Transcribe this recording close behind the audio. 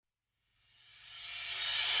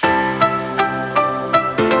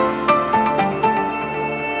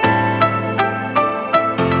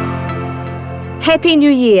Happy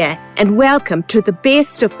New Year and welcome to the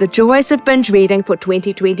best of the joys of binge reading for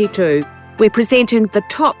 2022. We're presenting the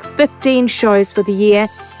top 15 shows for the year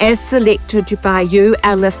as selected by you,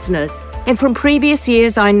 our listeners. And from previous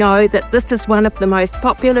years, I know that this is one of the most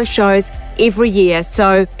popular shows every year,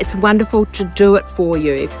 so it's wonderful to do it for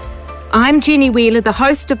you. I'm Jenny Wheeler, the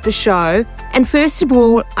host of the show, and first of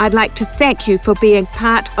all, I'd like to thank you for being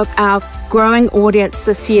part of our growing audience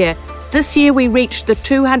this year. This year we reached the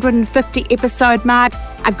 250 episode mark,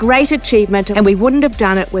 a great achievement, and we wouldn't have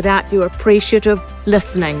done it without your appreciative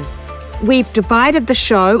listening. We've divided the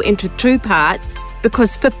show into two parts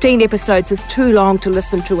because 15 episodes is too long to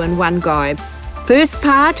listen to in one go. First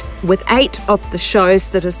part, with 8 of the shows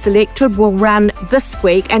that are selected, will run this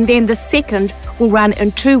week, and then the second will run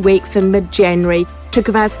in 2 weeks in mid-January to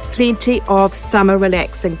give us plenty of summer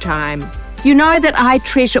relaxing time. You know that I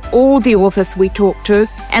treasure all the authors we talk to,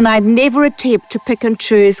 and I never attempt to pick and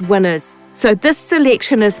choose winners. So this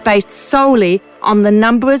selection is based solely on the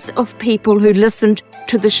numbers of people who listened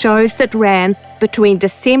to the shows that ran between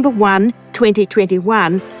December 1,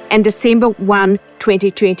 2021 and December 1,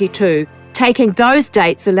 2022. Taking those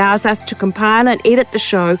dates allows us to compile and edit the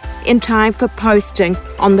show in time for posting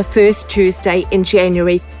on the first Tuesday in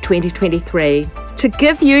January 2023. To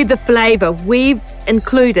give you the flavour, we've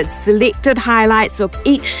included selected highlights of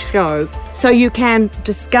each show so you can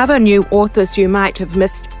discover new authors you might have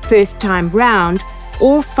missed first time round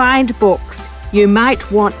or find books you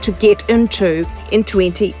might want to get into in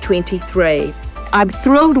 2023. I'm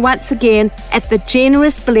thrilled once again at the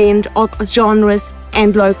generous blend of genres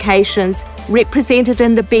and locations represented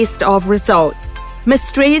in the best of results.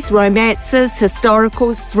 Mysteries, romances,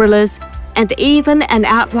 historicals, thrillers, and even an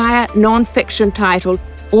outlier non-fiction title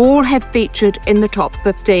all have featured in the top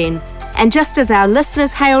 15. And just as our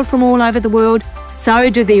listeners hail from all over the world, so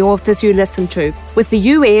do the authors you listen to, with the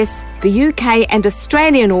US, the UK and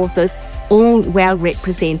Australian authors all well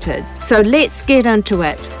represented. So let's get into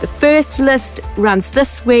it. The first list runs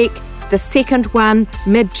this week, the second one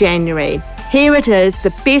mid-January. Here it is,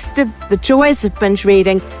 the best of the joys of binge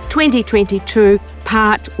reading 2022,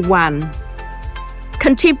 Part 1.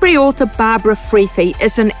 Contemporary author Barbara Freethy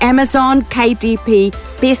is an Amazon KDP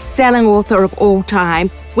best-selling author of all time,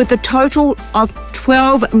 with a total of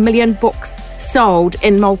 12 million books sold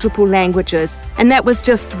in multiple languages, and that was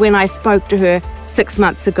just when I spoke to her 6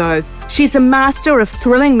 months ago. She's a master of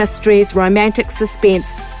thrilling mysteries, romantic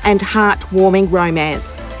suspense, and heartwarming romance.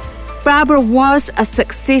 Barbara was a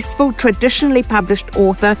successful, traditionally published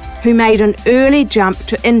author who made an early jump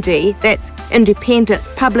to indie, that's independent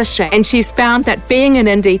publishing, and she's found that being an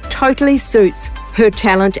indie totally suits her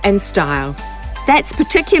talent and style. That's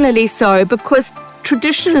particularly so because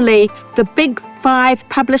traditionally the big 5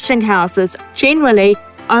 publishing houses generally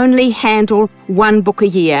only handle 1 book a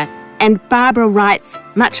year, and Barbara writes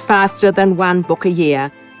much faster than 1 book a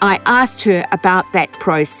year. I asked her about that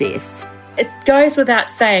process. It goes without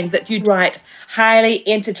saying that you write highly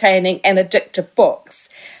entertaining and addictive books.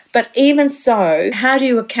 But even so, how do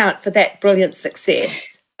you account for that brilliant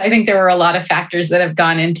success? I think there were a lot of factors that have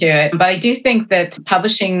gone into it. But I do think that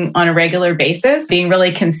publishing on a regular basis, being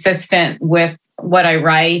really consistent with what I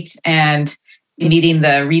write and meeting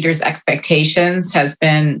the reader's expectations has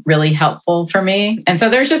been really helpful for me. And so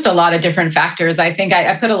there's just a lot of different factors. I think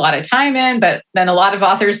I put a lot of time in, but then a lot of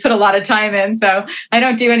authors put a lot of time in. So I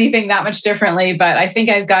don't do anything that much differently, but I think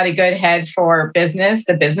I've got a good head for business,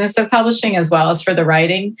 the business of publishing, as well as for the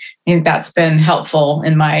writing. I think that's been helpful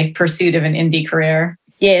in my pursuit of an indie career.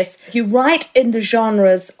 Yes, you write in the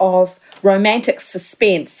genres of romantic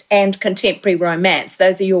suspense and contemporary romance.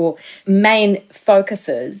 Those are your main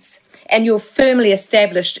focuses. And you're firmly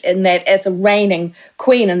established in that as a reigning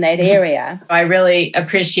queen in that area. I really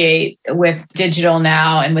appreciate with digital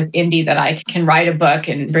now and with indie that I can write a book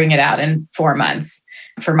and bring it out in 4 months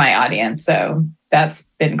for my audience. So that's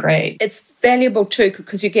been great. It's valuable too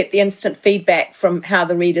because you get the instant feedback from how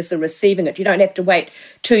the readers are receiving it. You don't have to wait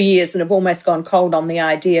 2 years and have almost gone cold on the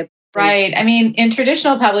idea. Right. I mean, in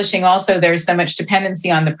traditional publishing also, there's so much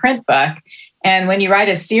dependency on the print book. And when you write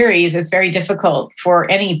a series, it's very difficult for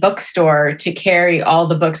any bookstore to carry all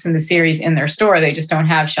the books in the series in their store. They just don't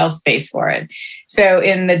have shelf space for it. So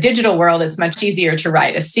in the digital world, it's much easier to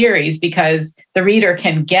write a series because the reader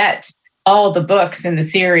can get all the books in the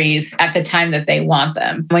series at the time that they want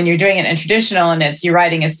them. When you're doing it in traditional and you're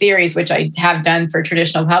writing a series, which I have done for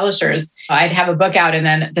traditional publishers, I'd have a book out and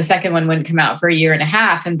then the second one wouldn't come out for a year and a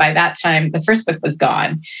half. And by that time, the first book was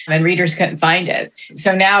gone and readers couldn't find it.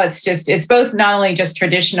 So now it's both not only just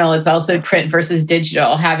traditional, it's also print versus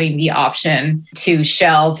digital, having the option to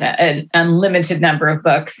shelve an unlimited number of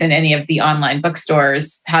books in any of the online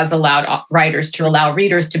bookstores has allowed writers to allow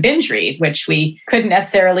readers to binge read, which we couldn't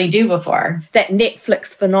necessarily do before. That Netflix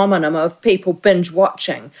phenomenon of people binge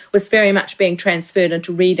watching was very much being transferred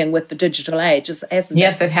into reading with the digital age, hasn't it?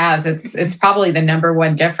 Yes, it has. It's probably the number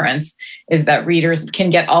one difference is that readers can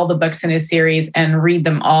get all the books in a series and read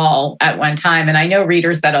them all at one time. And I know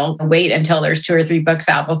readers that'll wait until there's 2 or 3 books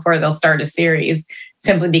out before they'll start a series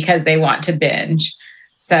simply because they want to binge.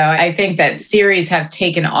 So I think that series have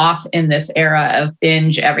taken off in this era of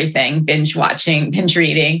binge everything, binge watching, binge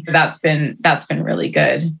reading. That's been really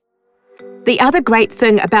good. The other great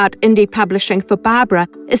thing about indie publishing for Barbara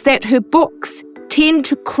is that her books tend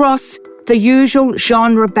to cross the usual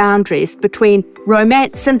genre boundaries between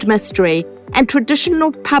romance and mystery, and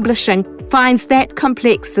traditional publishing finds that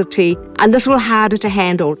complexity a little harder to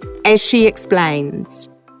handle, as she explains.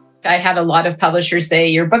 I had a lot of publishers say,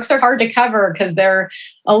 your books are hard to cover because they're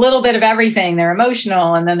a little bit of everything. They're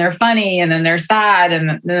emotional, and then they're funny, and then they're sad,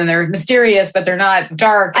 and then they're mysterious, but they're not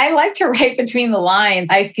dark. I like to write between the lines.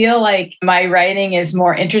 I feel like my writing is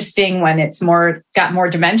more interesting when it's got more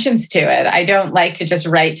dimensions to it. I don't like to just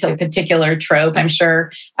write to a particular trope. I'm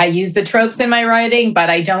sure I use the tropes in my writing,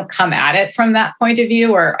 but I don't come at it from that point of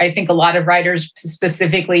view, or I think a lot of writers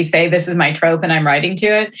specifically say, this is my trope and I'm writing to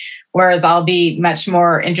it. Whereas I'll be much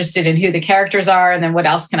more interested in who the characters are and then what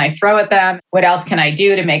else can I throw at them? What else can I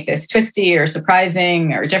do to make this twisty or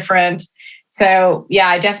surprising or different? So yeah,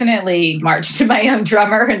 I definitely march to my own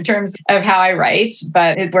drummer in terms of how I write,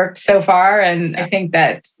 but it worked so far. And I think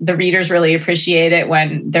that the readers really appreciate it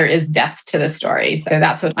when there is depth to the story. So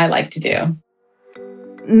that's what I like to do.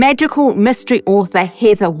 Magical mystery author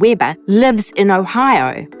Heather Weber lives in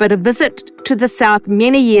Ohio, but a visit to the South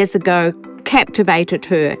many years ago captivated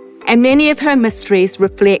her. And many of her mysteries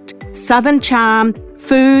reflect Southern charm,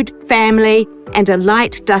 food, family, and a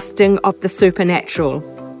light dusting of the supernatural.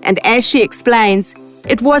 And as she explains,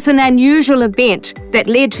 it was an unusual event that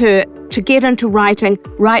led her to get into writing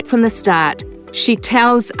right from the start. She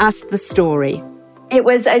tells us the story. It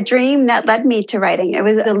was a dream that led me to writing. It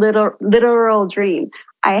was a literal dream.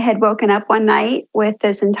 I had woken up one night with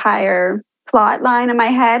this entire plot line in my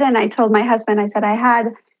head, and I told my husband, I said, I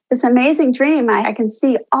had this amazing dream. I can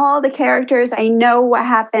see all the characters. I know what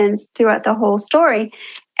happens throughout the whole story.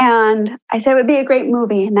 And I said, it would be a great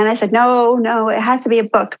movie. And then I said, no, it has to be a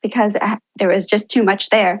book because there was just too much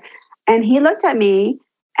there. And he looked at me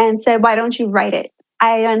and said, why don't you write it?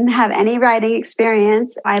 I didn't have any writing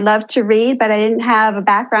experience. I loved to read, but I didn't have a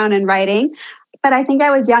background in writing. But I think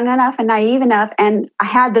I was young enough and naive enough. And I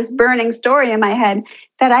had this burning story in my head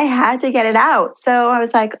that I had to get it out. So I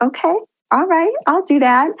was like, okay. All right, I'll do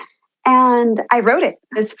that. And I wrote it.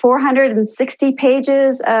 It's 460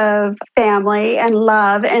 pages of family and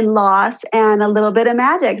love and loss and a little bit of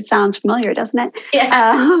magic. Sounds familiar, doesn't it?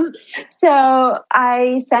 Yeah. So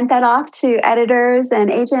I sent that off to editors and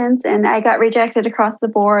agents, and I got rejected across the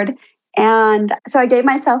board. And so I gave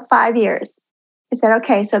myself 5 years. I said,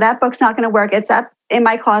 okay, so that book's not going to work. It's up in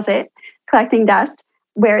my closet collecting dust,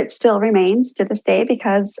 where it still remains to this day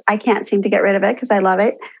because I can't seem to get rid of it because I love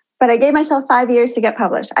it. But I gave myself 5 years to get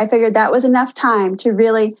published. I figured that was enough time to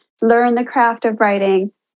really learn the craft of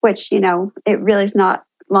writing, which, it really is not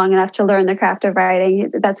long enough to learn the craft of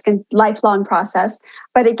writing. That's a lifelong process.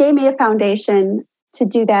 But it gave me a foundation to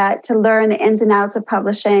do that, to learn the ins and outs of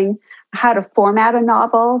publishing, how to format a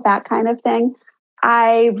novel, that kind of thing.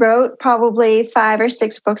 I wrote probably 5 or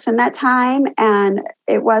 6 books in that time. And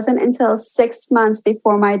it wasn't until 6 months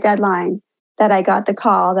before my deadline that I got the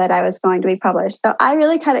call that I was going to be published. So I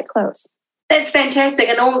really cut it close. That's fantastic.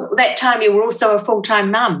 And all that time you were also a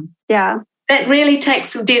full-time mum. Yeah. That really takes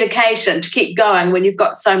some dedication to keep going when you've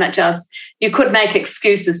got so much else. You could make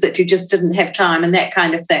excuses that you just didn't have time and that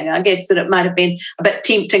kind of thing. I guess that it might have been a bit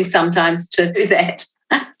tempting sometimes to do that.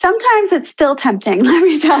 Sometimes it's still tempting, let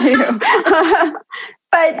me tell you.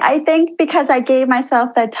 But I think because I gave myself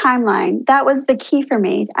that timeline, that was the key for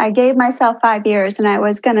me. I gave myself 5 years and I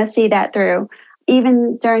was going to see that through,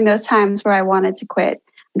 even during those times where I wanted to quit.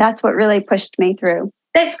 That's what really pushed me through.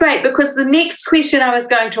 That's great, because the next question I was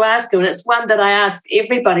going to ask you, and it's one that I ask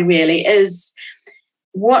everybody really, is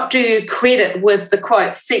what do you credit with the,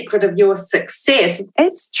 quote, secret of your success?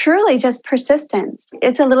 It's truly just persistence.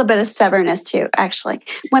 It's a little bit of stubbornness too, actually.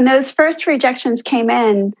 When those first rejections came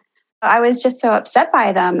in, I was just so upset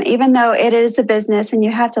by them, even though it is a business and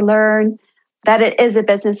you have to learn that it is a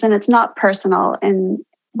business and it's not personal. And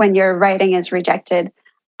when your writing is rejected,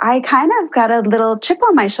 I kind of got a little chip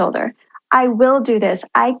on my shoulder. I will do this.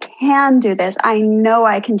 I can do this. I know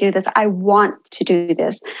I can do this. I want to do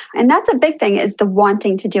this. And that's a big thing, is the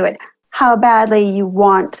wanting to do it. How badly you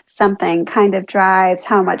want something kind of drives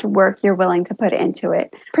how much work you're willing to put into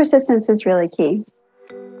it. Persistence is really key.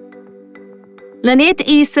 Lynette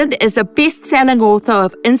Eason is a best-selling author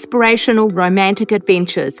of inspirational romantic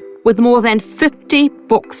adventures with more than 50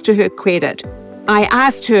 books to her credit. I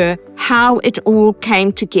asked her how it all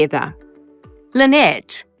came together.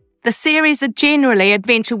 Lynette, the series are generally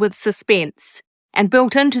adventure with suspense, and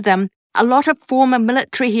built into them a lot of former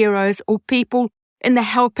military heroes or people in the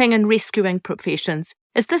helping and rescuing professions.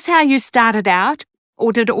 Is this how you started out,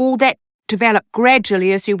 or did all that develop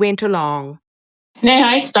gradually as you went along? No,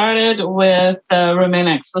 I started with the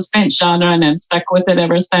romantic suspense genre and have stuck with it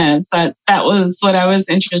ever since. That was what I was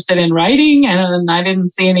interested in writing, and I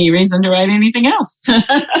didn't see any reason to write anything else.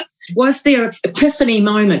 Was there an epiphany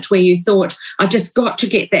moment where you thought, I've just got to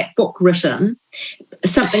get that book written?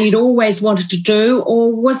 Something you'd always wanted to do,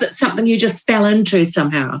 or was it something you just fell into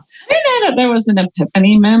somehow? I know that there was an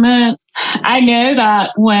epiphany moment. I know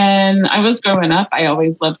that when I was growing up, I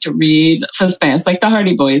always loved to read suspense, like the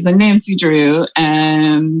Hardy Boys and Nancy Drew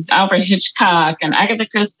and Alfred Hitchcock and Agatha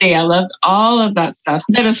Christie. I loved all of that stuff.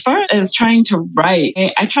 But as far as trying to write,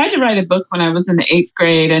 I tried to write a book when I was in the 8th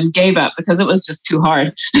grade and gave up because it was just too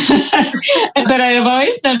hard. But I've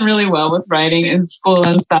always done really well with writing in school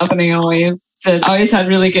and stuff, and I always had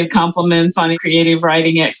really good compliments on a creative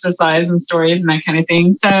writing exercise and stories and that kind of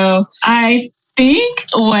thing. So I think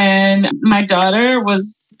when my daughter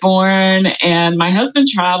was born and my husband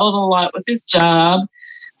traveled a lot with his job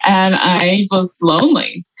and I was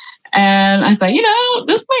lonely, and I thought,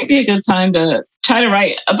 this might be a good time to try to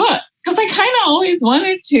write a book, because I kind of always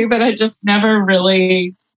wanted to, but I just never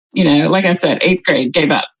really, like I said, 8th grade, gave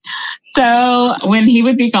up. So when he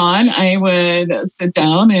would be gone, I would sit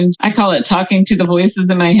down and I call it talking to the voices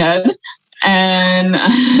in my head. And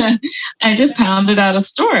I just pounded out a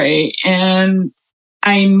story. And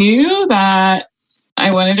I knew that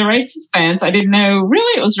I wanted to write suspense. I didn't know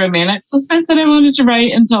really it was romantic suspense that I wanted to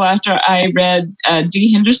write until after I read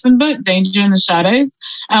D. Henderson book, Danger in the Shadows.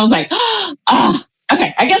 I was like,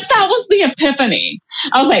 okay, I guess that was the epiphany.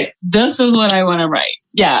 I was like, this is what I want to write.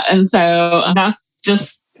 Yeah. And so that's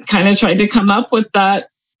just kind of tried to come up with that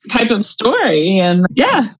type of story. And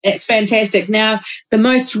yeah. It's fantastic. Now, the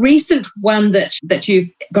most recent one that you've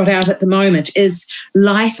got out at the moment is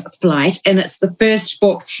Life Flight, and it's the first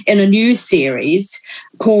book in a new series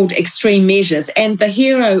called Extreme Measures. And the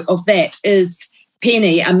hero of that is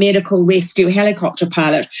Penny, a medical rescue helicopter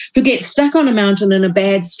pilot who gets stuck on a mountain in a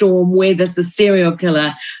bad storm where there's a serial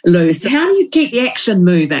killer loose. How do you keep the action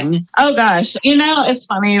moving? Oh, gosh. It's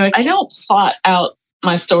funny. I don't plot out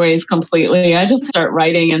my stories completely. I just start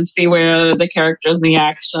writing and see where the characters and the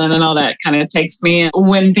action and all that kind of takes me.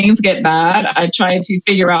 When things get bad, I try to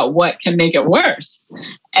figure out what can make it worse.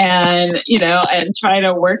 And, and try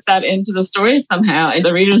to work that into the story somehow. And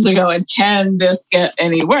the readers are going, can this get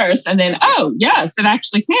any worse? And then, oh, yes, it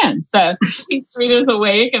actually can. So it keeps readers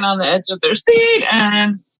awake and on the edge of their seat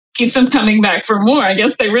and keeps them coming back for more. I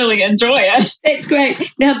guess they really enjoy it. That's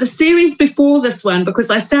great. Now, the series before this one, because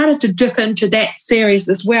I started to dip into that series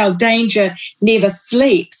as well, Danger Never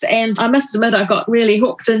Sleeps. And I must admit, I got really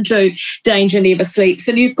hooked into Danger Never Sleeps.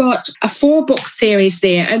 And you've got a 4-book series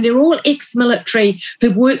there, and they're all ex-military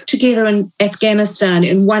who've worked together in Afghanistan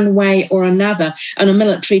in one way or another on a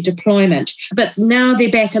military deployment. But now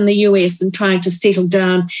they're back in the US and trying to settle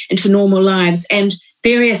down into normal lives. And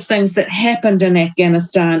various things that happened in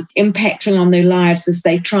Afghanistan impacting on their lives as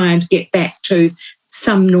they try and get back to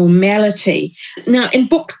some normality. Now, in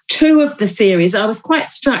book 2 of the series, I was quite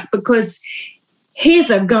struck because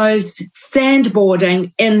Heather goes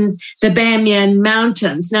sandboarding in the Bamyan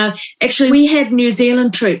Mountains. Now, actually, we had New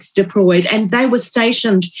Zealand troops deployed, and they were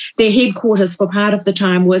stationed, their headquarters for part of the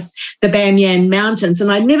time was the Bamyan Mountains.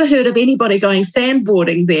 And I'd never heard of anybody going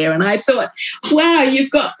sandboarding there. And I thought, wow,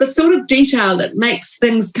 you've got the sort of detail that makes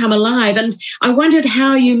things come alive. And I wondered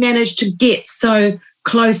how you managed to get so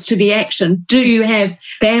close to the action. Do you have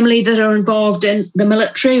family that are involved in the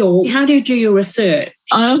military, or how do you do your research?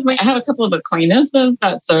 Honestly, I have a couple of acquaintances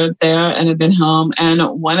that served there and have been home, and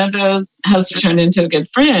one of those has turned into a good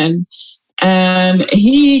friend. And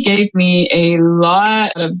he gave me a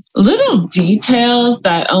lot of little details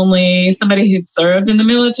that only somebody who'd served in the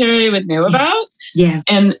military would know about. Yeah.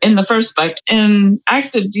 And in the first book, in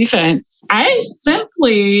Active Defense, I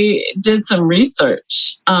simply did some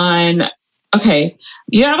research on, okay,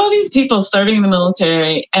 you have all these people serving in the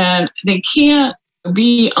military and they can't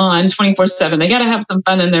be on 24/7. They got to have some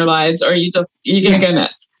fun in their lives or you're going to go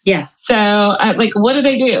nuts. Yeah. So what do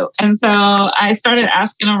they do? And so I started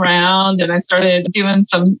asking around and I started doing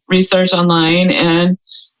some research online, and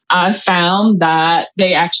I found that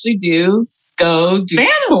they actually do go do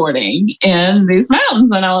sandboarding in these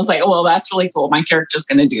mountains. And I was like, oh, well, that's really cool. My character's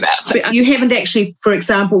going to do that. So, but you haven't actually, for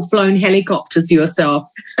example, flown helicopters yourself.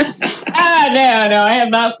 No, I have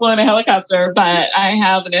not flown a helicopter, but I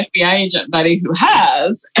have an FBI agent buddy who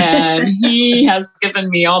has, and he has given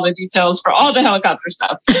me all the details for all the helicopter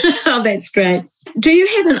stuff. Oh, that's great. Do you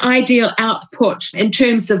have an ideal output in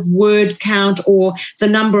terms of word count or the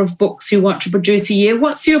number of books you want to produce a year?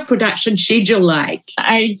 What's your production schedule like?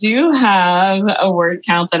 I do have a word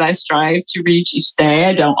count that I strive to reach each day.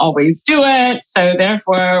 I don't always do it. So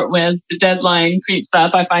therefore, when the deadline creeps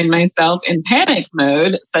up, I find myself in panic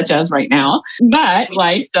mode, such as right now. But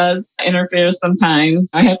life does interfere sometimes.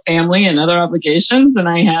 I have family and other obligations, and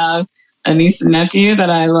I have a niece and nephew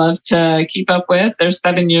that I love to keep up with. They're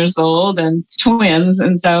 7 years old and twins.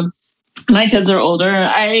 And so my kids are older.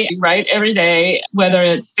 I write every day, whether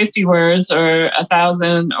it's 50 words or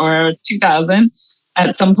 1,000 or 2,000.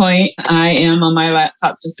 At some point, I am on my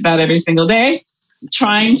laptop just about every single day,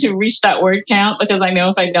 trying to reach that word count, because I know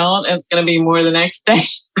if I don't, it's going to be more the next day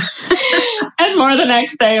and more the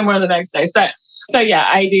next day and more the next day. So yeah,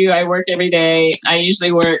 I do. I work every day. I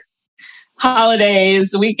usually work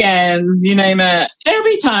holidays, weekends, you name it. There'll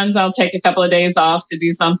be times I'll take a couple of days off to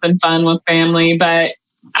do something fun with family, but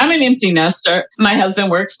I'm an empty nester. My husband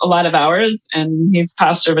works a lot of hours, and he's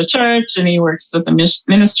pastor of a church, and he works with a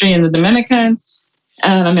ministry in the Dominican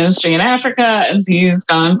and a ministry in Africa, and he's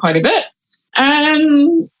gone quite a bit.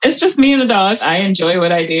 And it's just me and the dog. I enjoy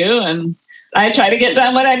what I do, and I try to get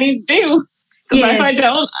done what I need to do. Because if I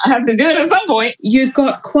don't, I have to do it at some point. You've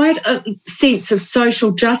got quite a sense of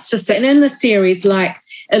social justice. And in the series like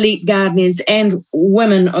Elite Gardeners and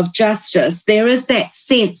Women of Justice, there is that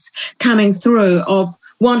sense coming through of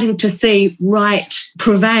wanting to see right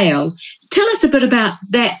prevail. Tell us a bit about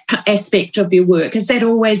that aspect of your work. Has that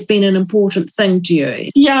always been an important thing to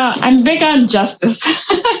you? Yeah, I'm big on justice.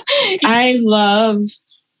 I love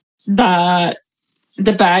that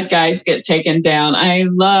the bad guys get taken down. I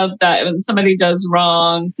love that when somebody does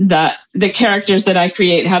wrong, that the characters that I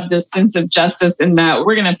create have this sense of justice in that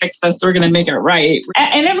we're going to fix this, we're going to make it right.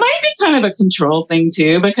 And it might be kind of a control thing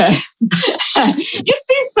too, because you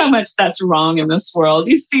see so much that's wrong in this world.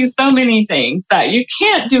 You see so many things that you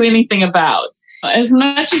can't do anything about. As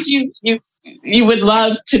much as you would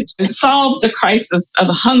love to solve the crisis of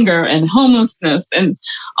hunger and homelessness and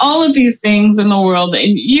all of these things in the world,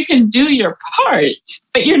 and you can do your part,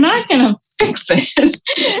 but you're not going to fix it.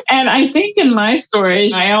 And I think in my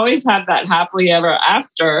stories, I always have that happily ever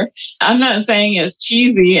after. I'm not saying it's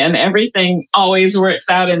cheesy and everything always works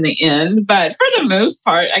out in the end, but for the most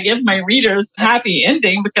part, I give my readers a happy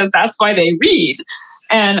ending because that's why they read.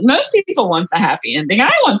 And most people want the happy ending.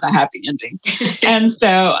 I want the happy ending. And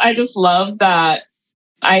so I just love that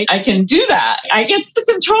I can do that. I get to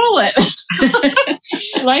control it.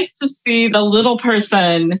 I like to see the little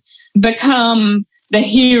person become the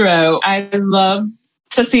hero. I love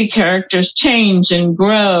to see characters change and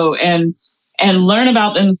grow and learn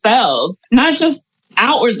about themselves, not just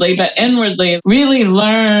outwardly, but inwardly, really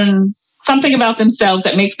learn something about themselves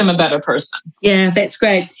that makes them a better person. Yeah, that's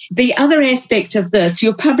great. The other aspect of this,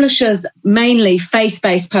 your publishers, mainly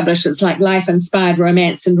faith-based publishers like Life Inspired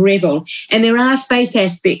Romance and Rebel, and there are faith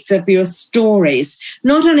aspects of your stories,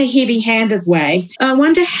 not in a heavy-handed way. I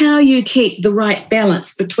wonder how you keep the right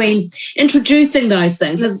balance between introducing those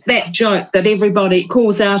things. There's that joke that everybody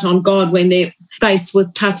calls out on God when they're faced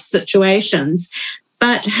with tough situations.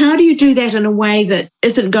 But how do you do that in a way that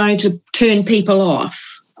isn't going to turn people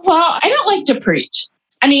off? Well, I don't like to preach.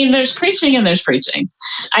 I mean, there's preaching and there's preaching.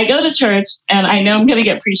 I go to church and I know I'm going to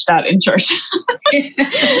get preached out in church.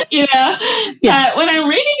 Yeah. When I'm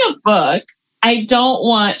reading a book, I don't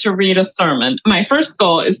want to read a sermon. My first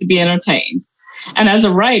goal is to be entertained. And as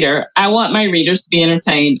a writer, I want my readers to be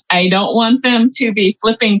entertained. I don't want them to be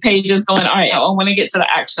flipping pages going, all right, I want to get to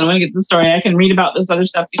the action. I want to get to the story. I can read about this other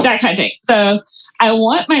stuff, that kind of thing. So I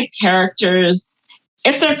want my characters,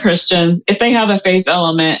 if they're Christians, if they have a faith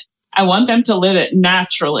element, I want them to live it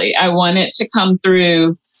naturally. I want it to come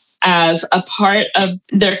through as a part of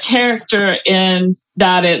their character in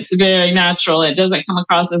that it's very natural. It doesn't come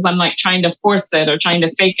across as I'm like trying to force it or trying to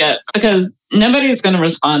fake it, because nobody's going to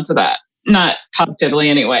respond to that. Not positively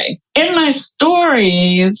anyway. In my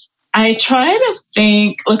stories, I try to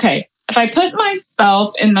think, okay, if I put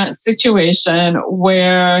myself in that situation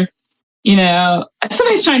where,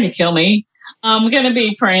 somebody's trying to kill me, I'm going to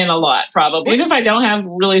be praying a lot, probably. Even if I don't have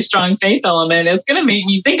really strong faith element, it's going to make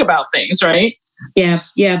me think about things, right? Yeah.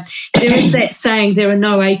 There is that saying, there are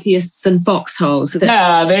no atheists in foxholes.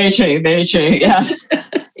 Yeah, very true, yes.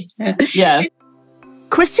 Yes.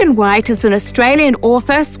 Kristen White is an Australian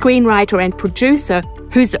author, screenwriter and producer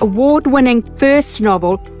whose award-winning first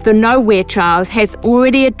novel, The Nowhere Child, has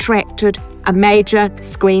already attracted a major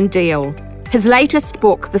screen deal. His latest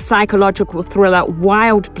book, the psychological thriller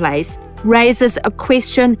Wild Place, raises a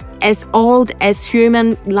question as old as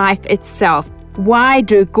human life itself. Why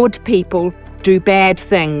do good people do bad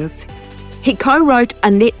things? He co-wrote a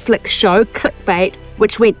Netflix show, Clickbait,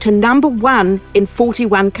 which went to #1 in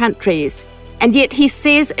 41 countries. And yet he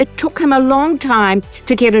says it took him a long time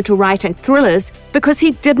to get into writing thrillers because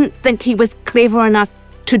he didn't think he was clever enough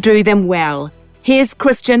to do them well. Here's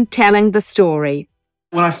Christian telling the story.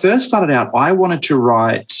 When I first started out, I wanted to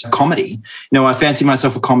write comedy. I fancied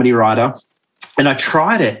myself a comedy writer, and I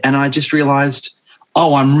tried it, and I just realized,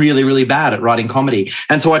 I'm really, really bad at writing comedy.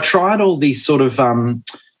 And so I tried all these sort of,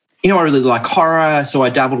 I really like horror, so I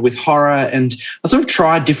dabbled with horror, and I sort of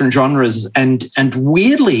tried different genres. And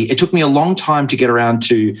weirdly, it took me a long time to get around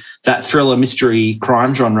to that thriller, mystery,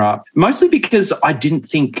 crime genre, mostly because I didn't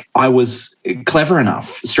think I was clever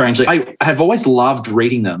enough, strangely. I have always loved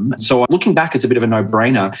reading them. So looking back, it's a bit of a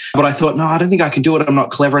no-brainer. But I thought, no, I don't think I can do it. I'm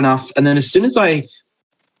not clever enough. And then as soon as I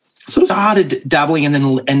sort of started dabbling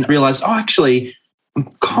and realized, actually, I'm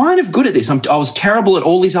kind of good at this. I was terrible at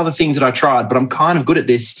all these other things that I tried, but I'm kind of good at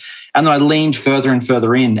this. And then I leaned further and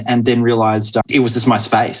further in and then realized it was just my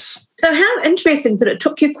space. So how interesting that it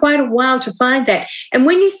took you quite a while to find that. And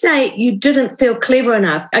when you say you didn't feel clever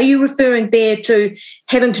enough, are you referring there to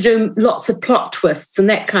having to do lots of plot twists and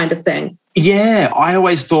that kind of thing? Yeah, I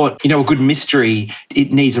always thought, a good mystery,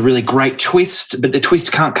 it needs a really great twist, but the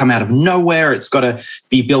twist can't come out of nowhere. It's got to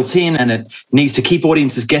be built in, and it needs to keep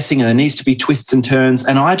audiences guessing, and there needs to be twists and turns.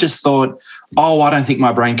 And I just thought, I don't think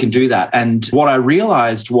my brain can do that. And what I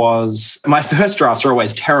realized was my first drafts are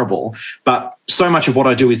always terrible, but so much of what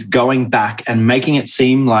I do is going back and making it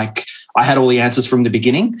seem like I had all the answers from the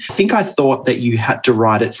beginning. I think I thought that you had to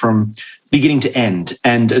write it from beginning to end.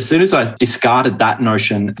 And as soon as I discarded that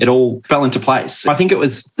notion, it all fell into place. I think it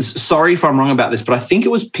was, sorry if I'm wrong about this, but I think it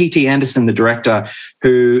was P.T. Anderson, the director,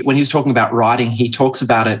 who, when he was talking about writing, he talks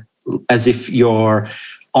about it as if you're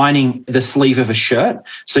ironing the sleeve of a shirt.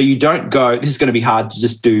 So you don't go, this is going to be hard to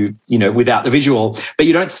just do, without the visual, but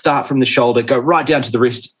you don't start from the shoulder, go right down to the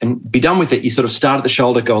wrist and be done with it. You sort of start at the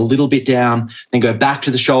shoulder, go a little bit down, then go back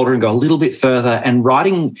to the shoulder and go a little bit further. And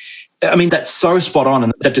writing, that's so spot on,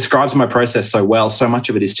 and that describes my process so well. So much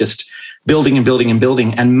of it is just building and building and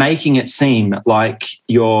building and making it seem like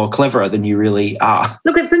you're cleverer than you really are.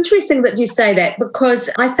 Look, it's interesting that you say that, because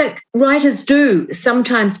I think writers do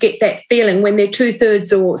sometimes get that feeling when they're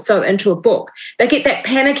 2/3 or so into a book. They get that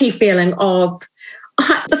panicky feeling of,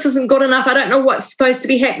 this isn't good enough. I don't know what's supposed to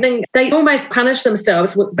be happening. They almost punish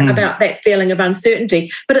themselves about that feeling of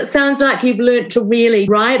uncertainty. But it sounds like you've learned to really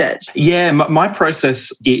write it. Yeah, my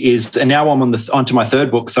process is, and now I'm onto my third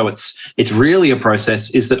book, so it's really a process,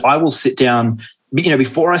 is that I will sit down,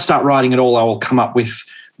 before I start writing at all, I will come up with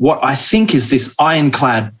what I think is this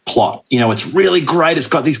ironclad plot. It's really great. It's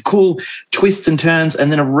got these cool twists and turns.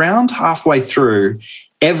 And then around halfway through,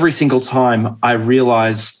 every single time I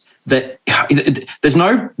realize that there's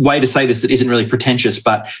no way to say this that isn't really pretentious,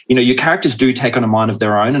 but, your characters do take on a mind of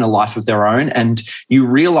their own and a life of their own. And you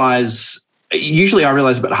realize, usually I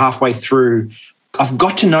realize about halfway through, I've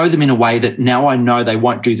got to know them in a way that now I know they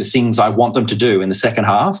won't do the things I want them to do in the second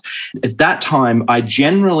half. At that time, I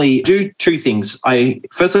generally do two things.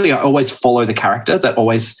 Firstly, I always follow the character. That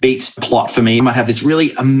always beats the plot for me. I might have this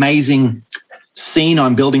really amazing scene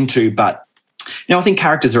I'm building to, but I think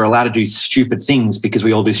characters are allowed to do stupid things because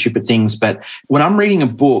we all do stupid things. But when I'm reading a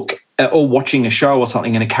book or watching a show or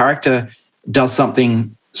something and a character does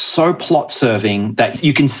something so plot-serving that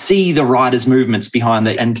you can see the writer's movements behind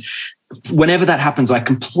it, and whenever that happens, I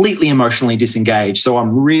completely emotionally disengage. So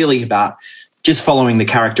I'm really about just following the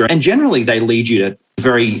character. And generally, they lead you to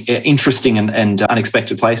very interesting and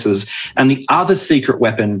unexpected places. And the other secret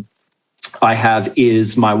weapon I have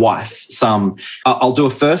is my wife. I'll do a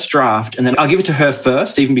first draft and then I'll give it to her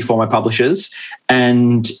first, even before my publishers.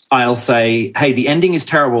 and I'll say, hey, the ending is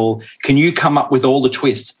terrible. Can you come up with all the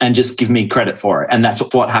twists and just give me credit for it? And that's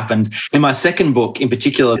what happened. In my second book in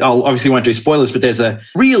particular, I'll obviously won't do spoilers, but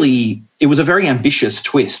it was a very ambitious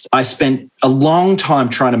twist. I spent a long time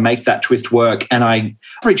trying to make that twist work, and I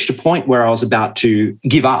reached a point where I was about to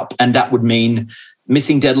give up, and that would mean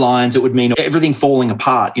missing deadlines. It would mean everything falling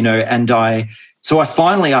apart, So I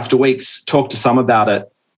finally, after weeks, talked to Sam about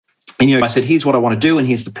it. And, I said, here's what I want to do and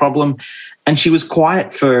here's the problem. And she was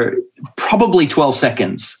quiet for probably 12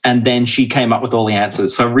 seconds. And then she came up with all the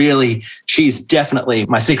answers. So really, she's definitely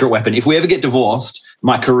my secret weapon. If we ever get divorced,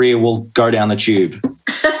 my career will go down the tube.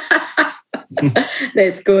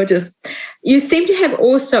 That's gorgeous. You seem to have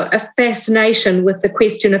also a fascination with the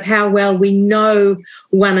question of how well we know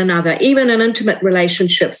one another. Even in intimate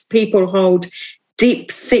relationships, people hold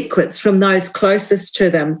deep secrets from those closest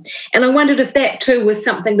to them. And I wondered if that too was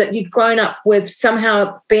something that you'd grown up with,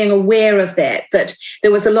 somehow being aware of that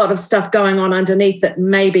there was a lot of stuff going on underneath that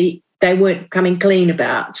maybe they weren't coming clean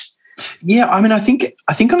about. Yeah, I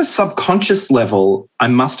think on a subconscious level, I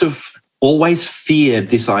must have always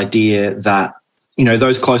feared this idea that,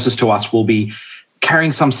 those closest to us will be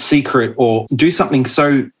carrying some secret or do something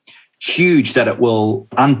so huge that it will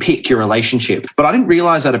unpick your relationship. But I didn't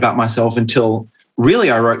realize that about myself until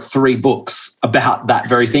really I wrote 3 books about that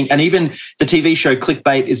very thing. And even the TV show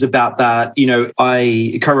Clickbait is about that.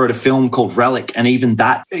 I co-wrote a film called Relic, and even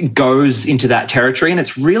that goes into that territory. And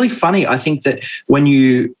it's really funny. I think that when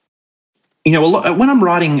when I'm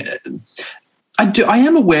writing, I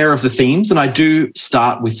am aware of the themes, and I do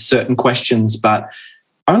start with certain questions, but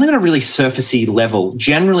only on a really surfacey level.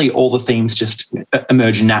 Generally, all the themes just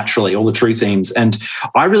emerge naturally, all the true themes. And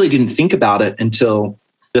I really didn't think about it until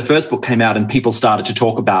the first book came out and people started to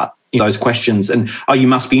talk about those questions and, oh, you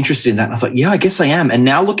must be interested in that. And I thought, yeah, I guess I am. And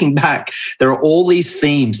now looking back, there are all these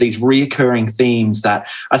themes, these reoccurring themes that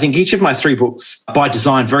I think each of my 3 books, by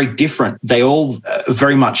design, very different. They all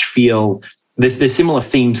very much feel there's similar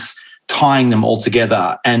themes tying them all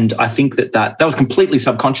together. And I think that was completely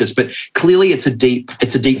subconscious, but clearly it's a deep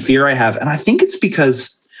fear I have. And I think it's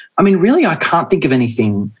because, really, I can't think of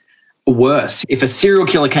anything worse. If a serial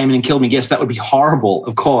killer came in and killed me, yes, that would be horrible,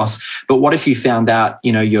 of course. But what if you found out,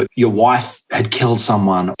 your wife had killed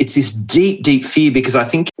someone? It's this deep, deep fear, because I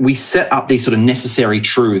think we set up these sort of necessary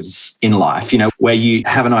truths in life, where you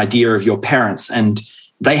have an idea of your parents and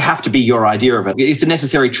they have to be your idea of it. It's a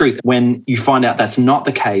necessary truth. When you find out that's not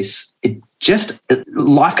the case,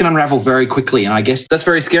 life can unravel very quickly. And I guess that's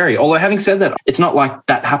very scary. Although having said that, it's not like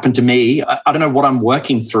that happened to me. I don't know what I'm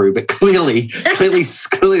working through, but clearly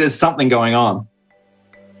there's something going on.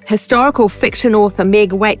 Historical fiction author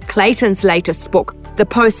Meg Waite-Clayton's latest book, The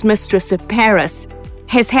Postmistress of Paris,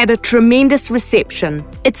 has had a tremendous reception.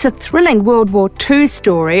 It's a thrilling World War II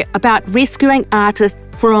story about rescuing artists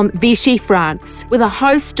from Vichy, France, with a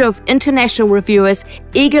host of international reviewers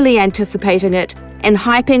eagerly anticipating it and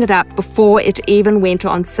hyping it up before it even went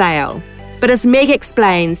on sale. But as Meg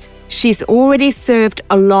explains, she's already served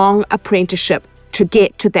a long apprenticeship to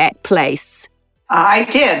get to that place. I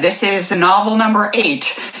did. This is novel number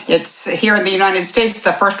 8. It's here in the United States,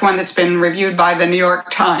 the first one that's been reviewed by the New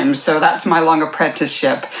York Times. So that's my long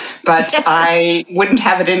apprenticeship. But I wouldn't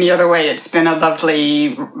have it any other way. It's been a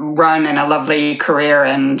lovely run and a lovely career.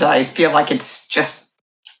 And I feel like it's just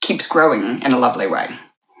keeps growing in a lovely way.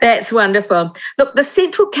 That's wonderful. Look, the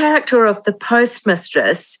central character of the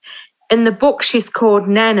postmistress, in the book she's called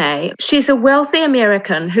Nane. She's a wealthy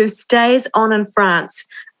American who stays on in France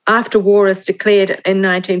after war is declared in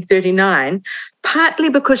 1939, partly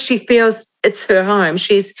because she feels it's her home.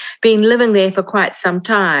 She's been living there for quite some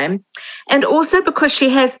time. And also because she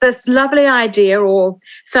has this lovely idea, or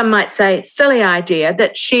some might say silly idea,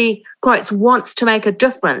 that she, quotes, wants to make a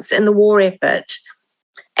difference in the war effort.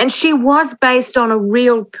 And she was based on a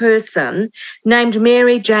real person named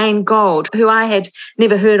Mary Jane Gold, who I had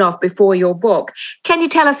never heard of before your book. Can you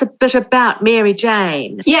tell us a bit about Mary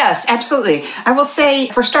Jane? Yes, absolutely. I will say,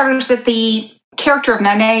 for starters, that the character of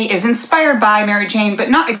Nane is inspired by Mary Jane, but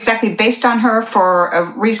not exactly based on her for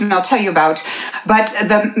a reason I'll tell you about. But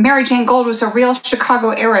the Mary Jane Gold was a real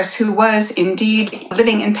Chicago heiress who was indeed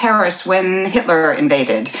living in Paris when Hitler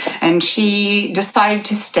invaded, and she decided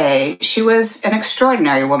to stay. She was an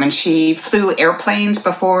extraordinary woman. She flew airplanes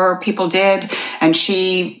before people did, and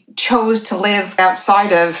she chose to live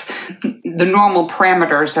outside of the normal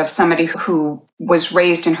parameters of somebody who was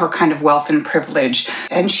raised in her kind of wealth and privilege.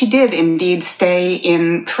 And she did indeed stay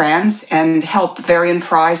in France and help Varian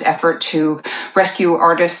Fry's effort to rescue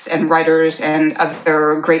artists and writers and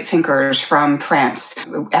other great thinkers from France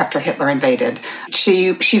after Hitler invaded.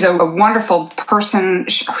 She's a wonderful person.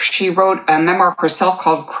 She wrote a memoir herself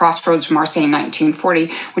called Crossroads, Marseille, 1940,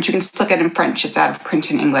 which you can still get in French. It's out of print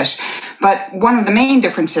in English. But one of the main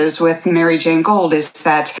differences with Mary Jane Gould is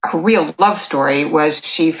that her real love story was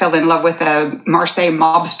she fell in love with a Marseille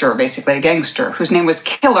mobster, basically a gangster, whose name was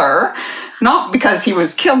Killer, not because he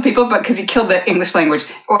was killing people, but because he killed the English language.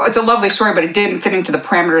 Well, it's a lovely story, but it didn't fit into the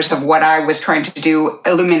parameters of what I was trying to do,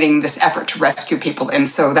 illuminating this effort to rescue people. And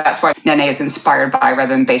so that's why Nene is inspired by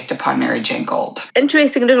rather than based upon Mary Jane Gould.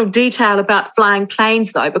 Interesting little detail about flying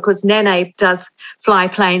planes, though, because Nene does fly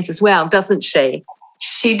planes as well, doesn't she?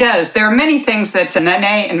 She does. There are many things that Nene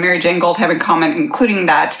and Mary Jane Gould have in common, including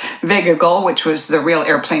that Vega Gull, which was the real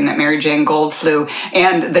airplane that Mary Jane Gould flew,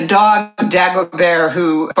 and the dog Dagobert,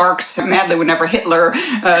 who barks madly whenever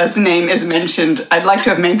Hitler's name is mentioned. I'd like to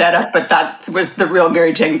have made that up, but that was the real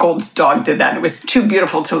Mary Jane Gould's dog did that. It was too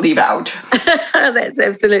beautiful to leave out. That's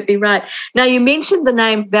absolutely right. Now, you mentioned the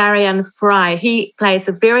name Varian Fry. He plays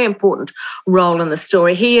a very important role in the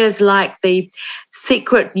story. He is like the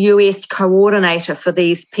secret US coordinator for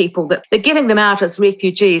these people, that they're getting them out as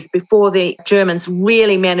refugees before the Germans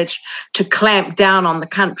really manage to clamp down on the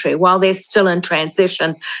country while they're still in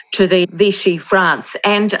transition to the Vichy France.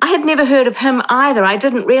 And I had never heard of him either. I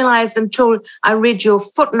didn't realize until I read your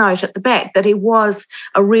footnote at the back that he was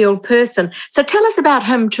a real person. So tell us about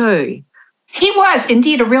him too. He was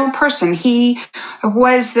indeed a real person. He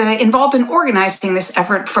was involved in organizing this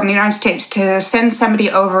effort from the United States to send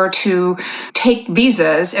somebody over to take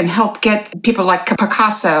visas and help get people like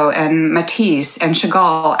Picasso and Matisse and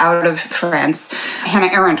Chagall out of France.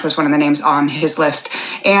 Hannah Arendt was one of the names on his list.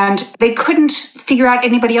 And they couldn't figure out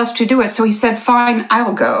anybody else to do it. So he said, fine,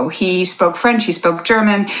 I'll go. He spoke French, he spoke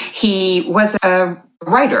German. He was a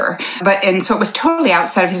writer, and so it was totally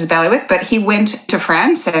outside of his bailiwick, but he went to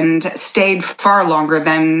France and stayed far longer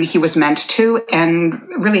than he was meant to and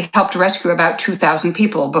really helped rescue about 2,000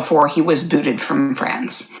 people before he was booted from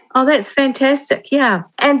France. Oh, that's fantastic, yeah.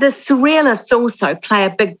 And the surrealists also play a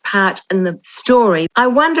big part in the story. I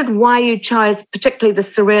wondered why you chose particularly the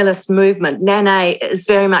surrealist movement. Nene is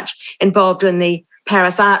very much involved in the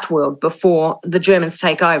Paris art world before the Germans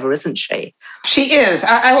take over, isn't she? She is.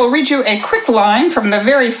 I will read you a quick line from the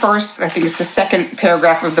very first, I think it's the second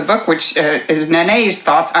paragraph of the book, which is Nene's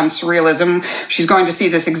thoughts on surrealism. She's going to see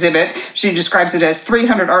this exhibit. She describes it as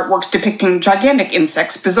 300 artworks depicting gigantic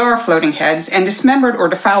insects, bizarre floating heads, and dismembered or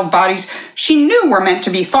defiled bodies she knew were meant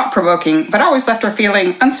to be thought-provoking, but always left her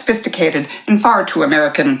feeling unsophisticated and far too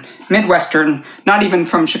American. Midwestern, not even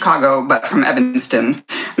from Chicago, but from Evanston.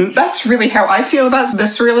 And that's really how I feel about the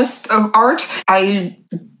surrealist art. I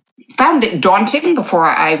found it daunting before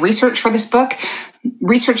I researched for this book.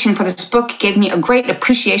 Researching for this book gave me a great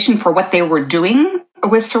appreciation for what they were doing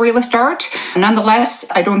with surrealist art. Nonetheless,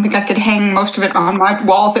 I don't think I could hang most of it on my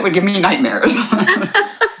walls. It would give me nightmares.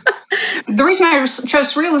 The reason I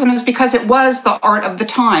chose surrealism is because it was the art of the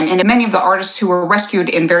time, and many of the artists who were rescued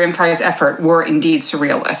in Varian Fry's effort were indeed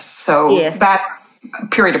surrealists. So yes, that's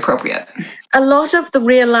period appropriate. A lot of the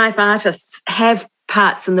real-life artists have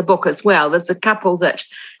parts in the book as well. There's a couple that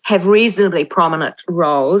have reasonably prominent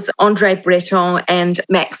roles, André Breton and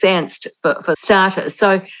Max Ernst for starters.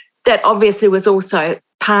 So that obviously was also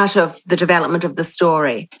part of the development of the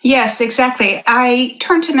story. Yes, exactly. I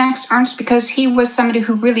turned to Max Ernst because he was somebody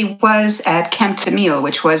who really was at Camp de Mille,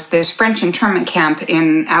 which was this French internment camp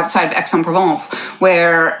outside of Aix-en-Provence,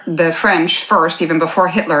 where the French first, even before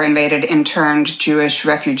Hitler invaded, interned Jewish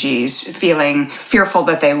refugees, feeling fearful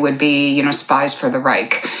that they would be, spies for the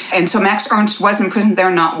Reich. And so Max Ernst was imprisoned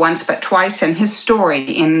there not once, but twice, and his story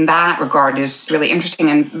in that regard is really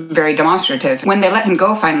interesting and very demonstrative. When they let him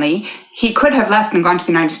go finally, he could have left and gone to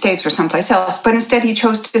the United States or someplace else, but instead he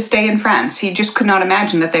chose to stay in France. He just could not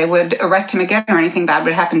imagine that they would arrest him again or anything bad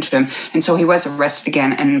would happen to him. And so he was arrested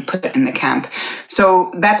again and put in the camp.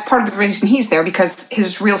 So that's part of the reason he's there, because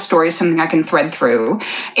his real story is something I can thread through.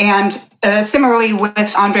 And similarly with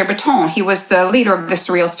André Breton, he was the leader of the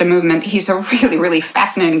Surrealist movement. He's a really, really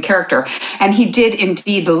fascinating character. And he did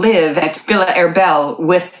indeed live at Villa Herbel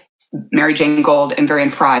with Mary Jane Gould and Varian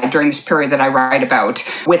Fry during this period that I write about,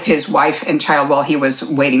 with his wife and child while he was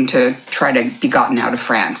waiting to try to be gotten out of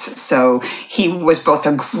France. So he was both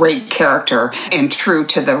a great character and true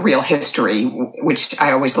to the real history, which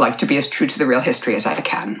I always like to be as true to the real history as I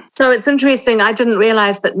can. So it's interesting. I didn't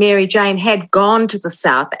realize that Mary Jane had gone to the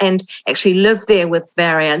South and actually lived there with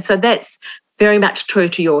Varian. So that's very much true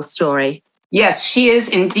to your story. Yes, she is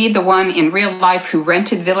indeed the one in real life who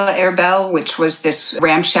rented Villa Herbel, which was this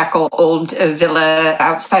ramshackle old villa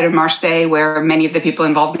outside of Marseille where many of the people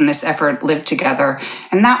involved in this effort lived together.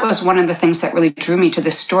 And that was one of the things that really drew me to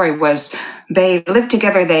this story was they lived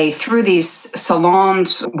together. They threw these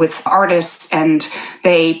salons with artists and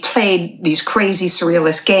they played these crazy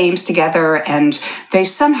surrealist games together. And they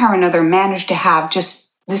somehow or another managed to have just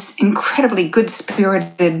this incredibly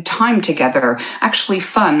good-spirited time together, actually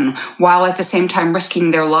fun, while at the same time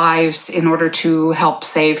risking their lives in order to help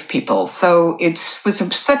save people. So it was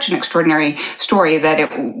such an extraordinary story that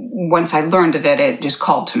once I learned of it, it just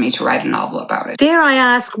called to me to write a novel about it. Dare I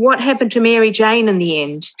ask, what happened to Mary Jane in the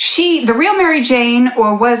end? The real Mary Jane,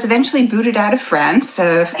 was eventually booted out of France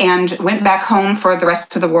and went back home for the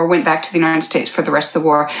rest of the war, went back to the United States for the rest of the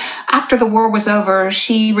war. After the war was over,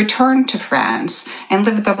 she returned to France and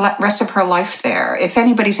lived the rest of her life there. If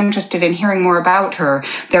anybody's interested in hearing more about her,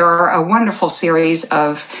 there are a wonderful series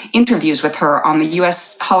of interviews with her on the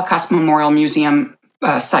U.S. Holocaust Memorial Museum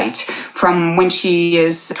site from when she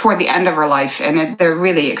is toward the end of her life, and they're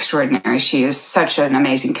really extraordinary. She is such an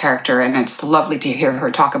amazing character, and it's lovely to hear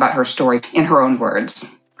her talk about her story in her own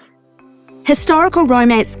words. Historical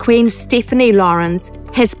romance queen Stephanie Laurens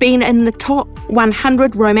has been in the top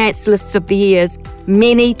 100 romance lists of the years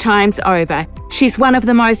many times over. She's one of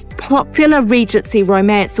the most popular Regency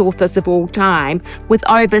romance authors of all time, with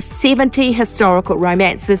over 70 historical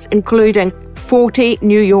romances, including 40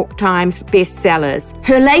 New York Times bestsellers.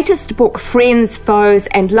 Her latest book, Friends, Foes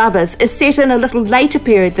and Lovers, is set in a little later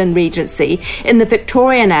period than Regency, in the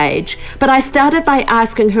Victorian age, but I started by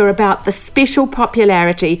asking her about the special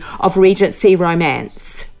popularity of Regency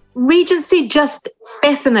romance. Regency just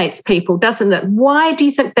fascinates people, doesn't it? Why do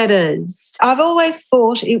you think that is? I've always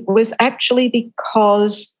thought it was actually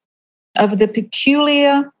because of the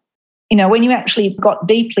peculiar, when you actually got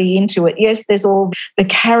deeply into it, yes, there's all the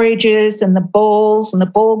carriages and the balls and the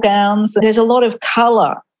ball gowns. There's a lot of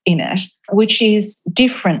colour in it, which is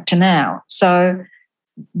different to now. So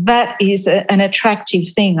that is an attractive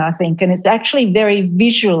thing, I think. And it's actually very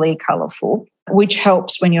visually colourful, which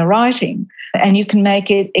helps when you're writing. And you can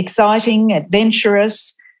make it exciting,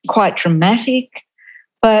 adventurous, quite dramatic.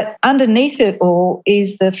 But underneath it all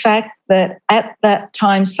is the fact that at that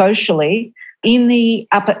time socially, in the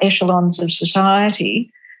upper echelons of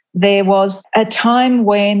society, there was a time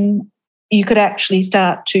when you could actually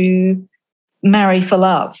start to marry for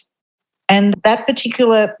love. And that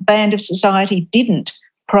particular band of society didn't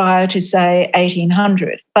prior to, say,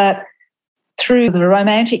 1800. But through the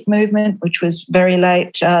Romantic movement, which was very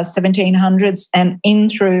late 1700s, and in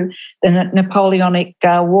through the Napoleonic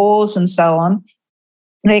Wars and so on,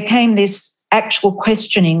 there came this actual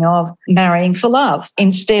questioning of marrying for love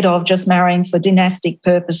instead of just marrying for dynastic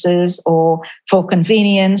purposes or for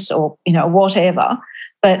convenience or, whatever,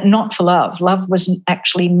 but not for love. Love was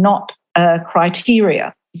actually not a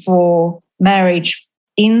criteria for marriage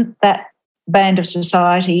in that band of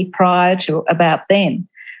society prior to about then.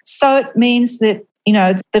 So it means that,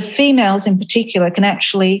 the females in particular can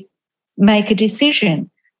actually make a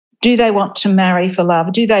decision. Do they want to marry for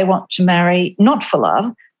love? Do they want to marry not for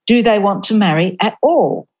love? Do they want to marry at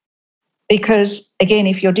all? Because, again,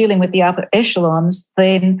 if you're dealing with the upper echelons,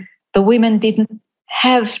 then the women didn't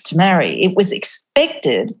have to marry. It was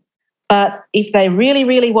expected, but if they really,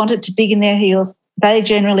 really wanted to dig in their heels, they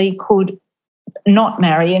generally could not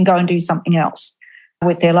marry and go and do something else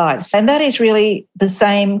with their lives. And that is really the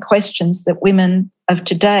same questions that women of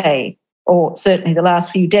today, or certainly the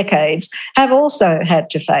last few decades, have also had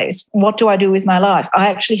to face. What do I do with my life? I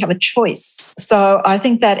actually have a choice. So I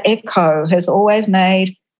think that echo has always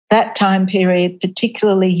made that time period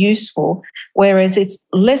particularly useful, whereas it's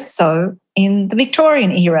less so in the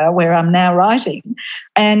Victorian era where I'm now writing.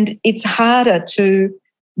 And it's harder to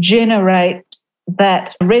generate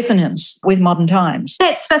that resonance with modern times.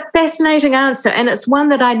 That's a fascinating answer, and it's one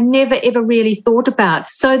that I'd never, ever really thought about.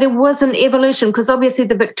 So there was an evolution, because obviously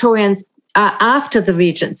the Victorians are after the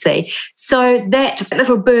Regency. So that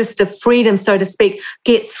little burst of freedom, so to speak,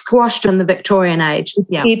 gets squashed in the Victorian age.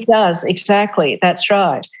 Yeah. It does, exactly. That's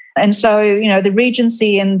right. And so, the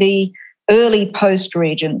Regency and the early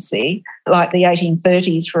post-Regency, like the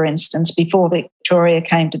 1830s, for instance, before Victoria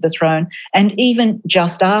came to the throne, and even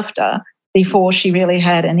just after, before she really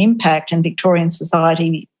had an impact and Victorian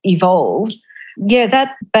society evolved. Yeah,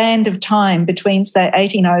 that band of time between, say,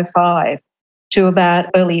 1805 to about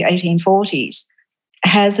early 1840s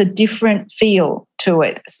has a different feel to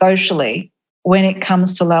it socially when it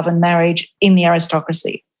comes to love and marriage in the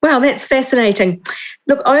aristocracy. Wow, that's fascinating.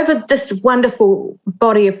 Look, over this wonderful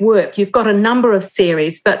body of work, you've got a number of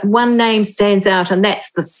series, but one name stands out, and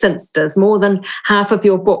that's the Sinsters. More than half of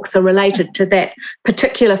your books are related to that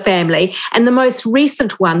particular family. And the most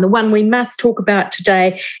recent one, the one we must talk about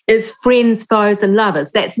today, is Friends, Foes and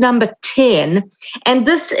Lovers. That's number 10. And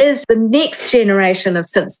this is the next generation of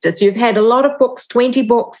Sinsters. You've had a lot of books, 20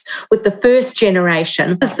 books with the first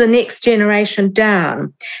generation. This is the next generation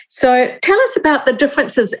down. So tell us about the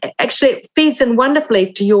differences. Actually, it feeds in wonderfully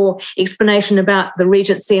to your explanation about the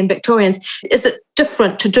Regency and Victorians. Is it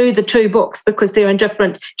different to do the two books because they're in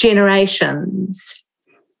different generations?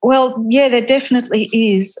 Well, yeah, there definitely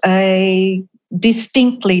is a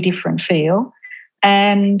distinctly different feel.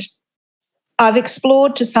 And I've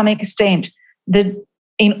explored to some extent that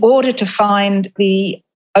in order to find the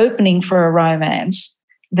opening for a romance,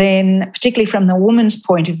 then particularly from the woman's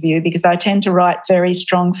point of view, because I tend to write very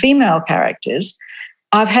strong female characters,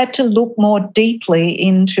 I've had to look more deeply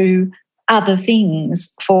into other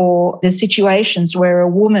things for the situations where a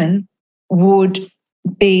woman would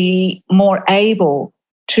be more able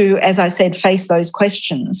to, as I said, face those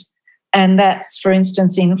questions. And that's, for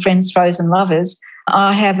instance, in Friends, Foes and Lovers,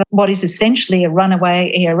 I have what is essentially a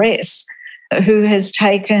runaway heiress who has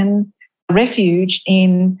taken refuge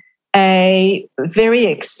in a very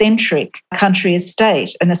eccentric country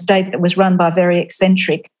estate, an estate that was run by very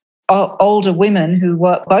eccentric older women who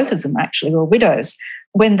were, both of them actually were widows.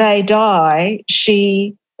 When they die,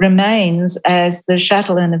 she remains as the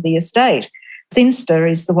chatelaine of the estate. Sinster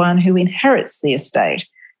is the one who inherits the estate,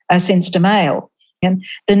 a Sinster male. And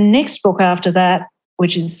the next book after that,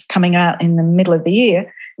 which is coming out in the middle of the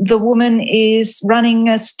year, the woman is running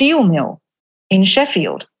a steel mill in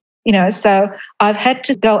Sheffield. So I've had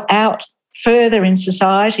to go out further in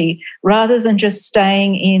society rather than just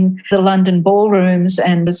staying in the London ballrooms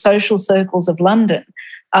and the social circles of London.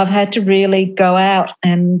 I've had to really go out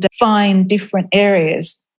and find different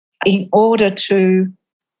areas in order to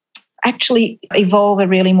actually evolve a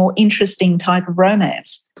really more interesting type of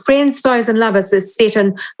romance. Friends, Foes and Lovers is set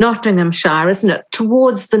in Nottinghamshire, isn't it?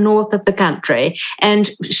 Towards the north of the country. And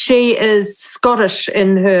she is Scottish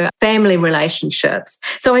in her family relationships.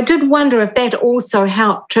 So I did wonder if that also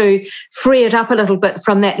helped to free it up a little bit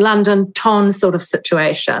from that London ton sort of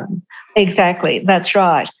situation. Exactly, that's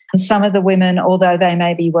right. And some of the women, although they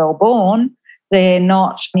may be well born, they're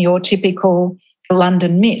not your typical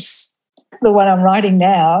London miss. The one I'm writing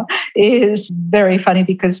now is very funny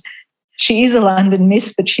because she is a London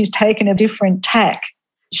miss, but she's taken a different tack.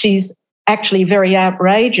 She's actually very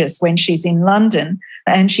outrageous when she's in London,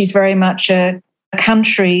 and she's very much a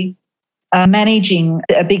country managing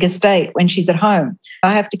a big estate when she's at home.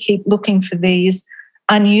 I have to keep looking for these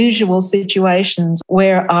unusual situations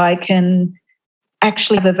where I can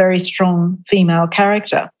actually have a very strong female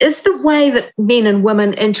character. Is the way that men and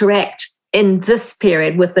women interact in this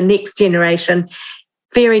period with the next generation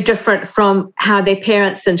very different from how their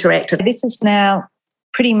parents interacted? This is now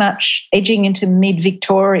pretty much edging into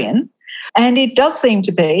mid-Victorian, and it does seem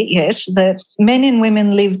to be, yes, that men and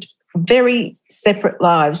women lived very separate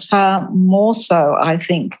lives, far more so, I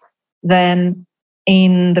think, than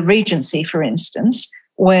in the Regency, for instance,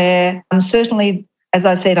 where certainly, as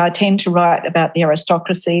I said, I tend to write about the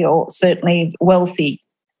aristocracy or certainly wealthy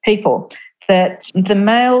people, that the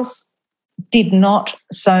males did not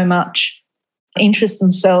so much interest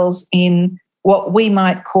themselves in what we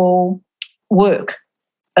might call work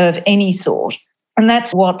of any sort. And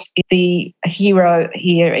that's what the hero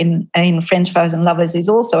here in Friends, Foes and Lovers is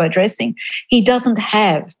also addressing. He doesn't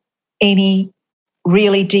have any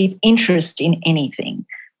really deep interest in anything,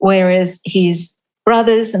 whereas his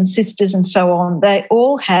brothers and sisters and so on, they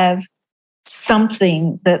all have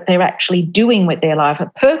something that they're actually doing with their life,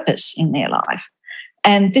 a purpose in their life.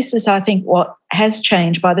 And this is, I think, what has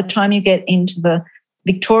changed. By the time you get into the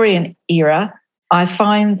Victorian era, I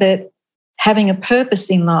find that having a purpose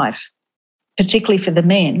in life, particularly for the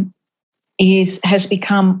men, has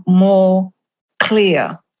become more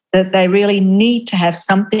clear, that they really need to have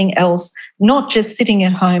something else, not just sitting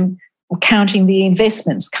at home counting the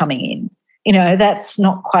investments coming in. That's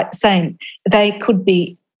not quite the same. They could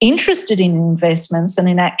be interested in investments and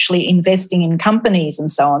in actually investing in companies and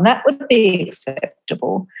so on. That would be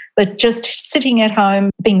acceptable. But just sitting at home,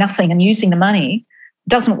 being nothing and using the money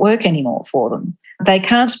doesn't work anymore for them. They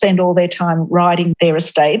can't spend all their time riding their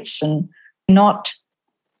estates and not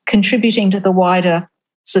contributing to the wider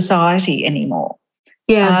society anymore.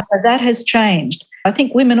 Yeah. So that has changed. I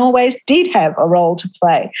think women always did have a role to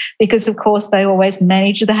play because, of course, they always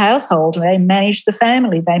managed the household, they managed the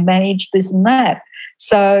family, they managed this and that.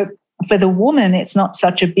 So for the woman, it's not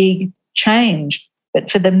such a big change. But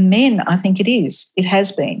for the men, I think it is. It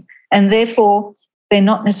has been. And therefore, they're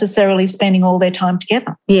not necessarily spending all their time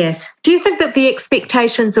together. Yes. Do you think that the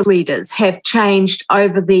expectations of readers have changed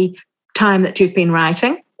over the time that you've been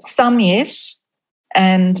writing? Some yes,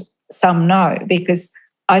 and some no, because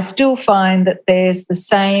I still find that there's the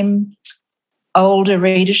same older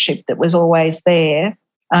readership that was always there.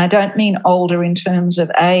 I don't mean older in terms of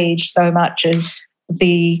age so much as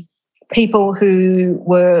the people who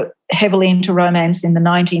were heavily into romance in the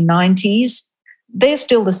 1990s. They're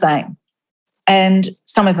still the same. And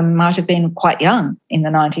some of them might have been quite young in the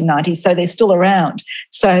 1990s, so they're still around.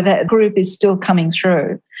 So that group is still coming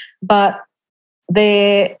through. But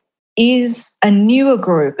there is a newer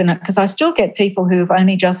group, and because I still get people who have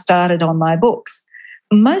only just started on my books.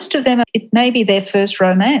 Most of them, it may be their first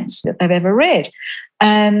romance that they've ever read.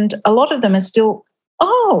 And a lot of them are still,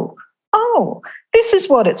 oh, this is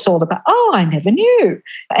what it's all about. Oh, I never knew.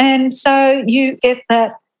 And so you get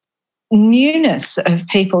that newness of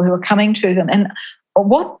people who are coming to them. And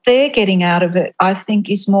what they're getting out of it, I think,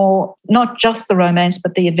 is more not just the romance,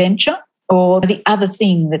 but the adventure or the other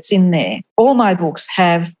thing that's in there. All my books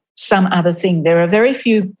have some other thing. There are very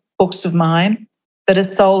few books of mine that are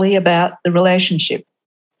solely about the relationship.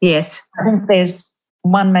 Yes. I think there's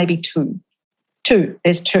one, maybe two.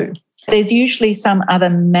 There's two. There's usually some other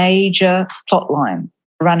major plot line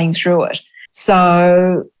running through it.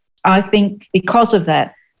 So I think because of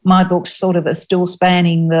that, my books sort of are still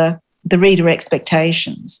spanning the reader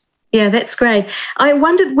expectations. Yeah, that's great. I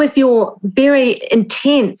wondered, with your very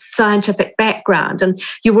intense scientific background, and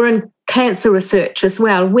you were in cancer research as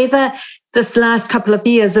well, whether this last couple of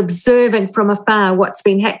years, observing from afar what's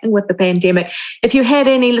been happening with the pandemic, if you had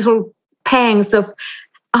any little pangs of,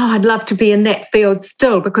 I'd love to be in that field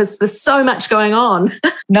still because there's so much going on.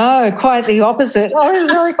 No, quite the opposite. I was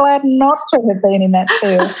very glad not to have been in that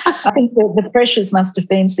field. I think the pressures must have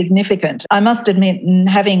been significant. I must admit,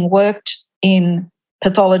 having worked in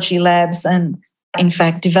pathology labs and, in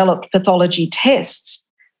fact, developed pathology tests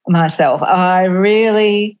myself, I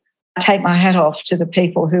really take my hat off to the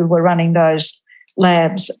people who were running those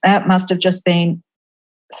labs. That must have just been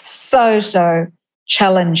so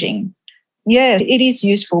challenging. Yeah, it is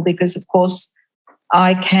useful because, of course,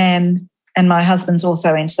 I can, and my husband's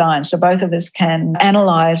also in science, so both of us can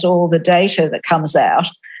analyse all the data that comes out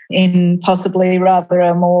in possibly rather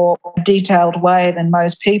a more detailed way than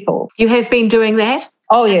most people. You have been doing that?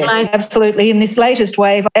 Oh, yes, absolutely. In this latest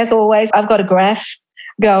wave, as always, I've got a graph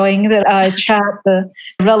going that I chart the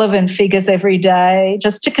relevant figures every day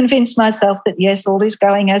just to convince myself that, yes, all is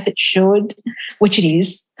going as it should, which it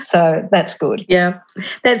is. So that's good. Yeah,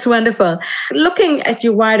 that's wonderful. Looking at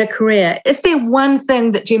your wider career, is there one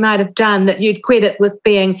thing that you might have done that you'd credit with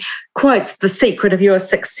being, quotes, the secret of your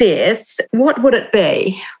success? What would it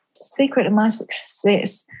be? Secret of my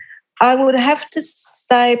success? I would have to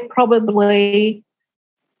say probably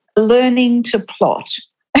learning to plot.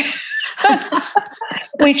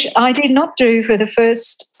 Which I did not do for the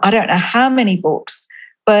first, I don't know how many books,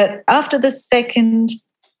 but after the second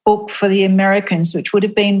book for the Americans, which would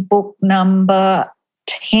have been book number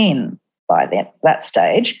 10 by that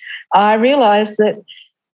stage, I realised that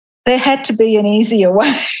there had to be an easier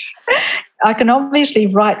way. I can obviously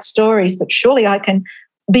write stories, but surely I can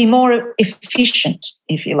be more efficient,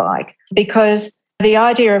 if you like, because the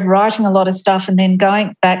idea of writing a lot of stuff and then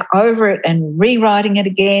going back over it and rewriting it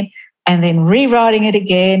again and then rewriting it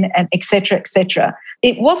again, and et cetera,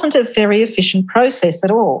 it wasn't a very efficient process at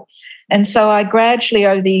all. And so I gradually,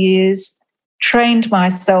 over the years, trained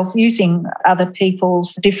myself using other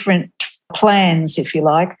people's different plans, if you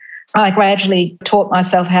like. I gradually taught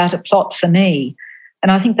myself how to plot for me.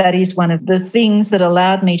 And I think that is one of the things that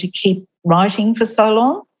allowed me to keep writing for so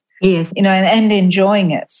long. Yes. And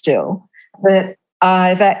enjoying it still, that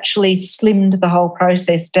I've actually slimmed the whole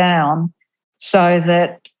process down so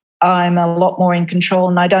that I'm a lot more in control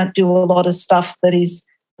and I don't do a lot of stuff that is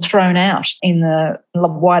thrown out in the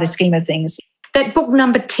wider scheme of things. That book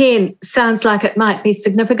number 10 sounds like it might be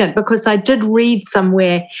significant, because I did read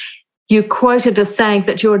somewhere you quoted as saying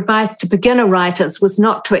that your advice to beginner writers was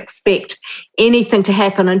not to expect anything to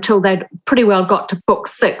happen until they'd pretty well got to book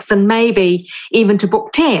 6 and maybe even to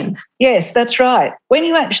book 10. Yes, that's right. When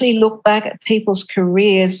you actually look back at people's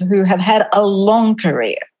careers who have had a long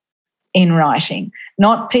career in writing,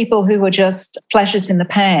 not people who were just flashes in the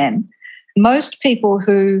pan, most people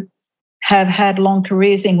who have had long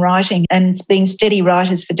careers in writing and been steady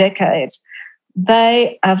writers for decades,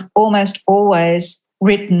 they have almost always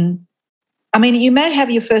written. I mean, you may have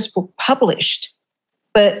your first book published,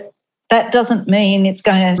 but that doesn't mean it's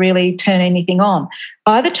going to really turn anything on.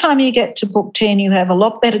 By the time you get to book 10, you have a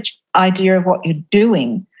lot better idea of what you're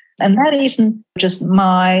doing. And that isn't just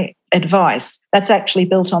my advice. That's actually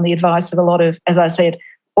built on the advice of a lot of, as I said,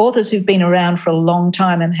 authors who've been around for a long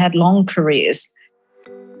time and had long careers.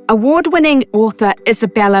 Award-winning author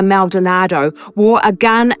Isabella Maldonado wore a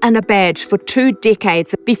gun and a badge for 2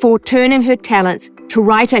 decades before turning her talents to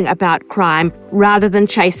writing about crime rather than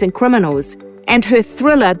chasing criminals. And her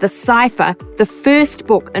thriller, The Cipher, the first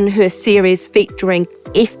book in her series featuring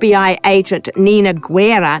FBI agent Nina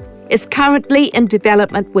Guerra, is currently in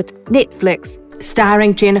development with Netflix,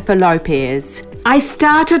 starring Jennifer Lopez. I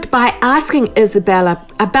started by asking Isabella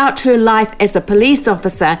about her life as a police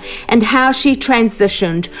officer and how she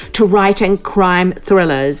transitioned to writing crime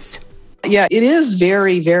thrillers. Yeah, it is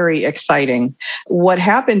very, very exciting. What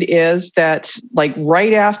happened is that, like,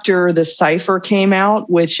 right after The Cipher came out,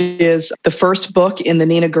 which is the first book in the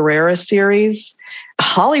Nina Guerra series,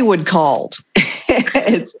 Hollywood called.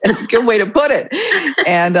 It's a good way to put it.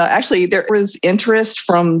 And actually, there was interest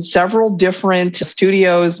from several different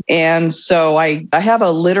studios. And so I have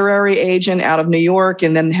a literary agent out of New York,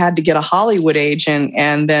 and then had to get a Hollywood agent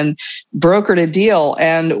and then brokered a deal.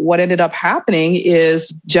 And what ended up happening is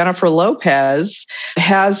Jennifer Lopez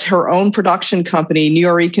has her own production company,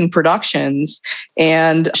 Nuyorican Productions,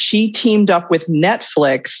 and she teamed up with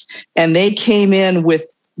Netflix, and they came in with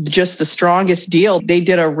just the strongest deal. They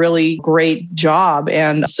did a really great job.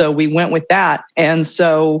 And so we went with that. And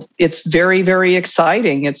so it's very, very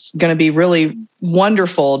exciting. It's going to be really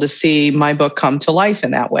wonderful to see my book come to life in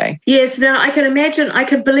that way. Yes, now I can imagine, I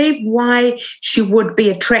can believe why she would be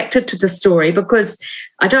attracted to the story, because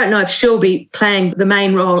I don't know if she'll be playing the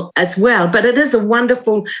main role as well, but it is a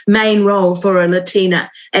wonderful main role for a Latina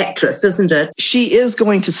actress, isn't it? She is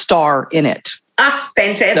going to star in it. Ah,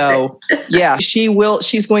 fantastic. So, yeah, she will.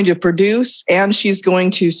 She's going to produce and she's going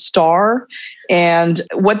to star. And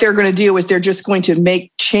what they're going to do is they're just going to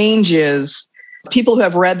make changes. People who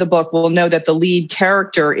have read the book will know that the lead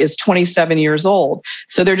character is 27 years old.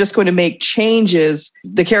 So they're just going to make changes.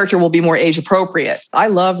 The character will be more age appropriate. I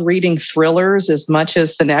love reading thrillers as much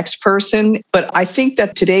as the next person, but I think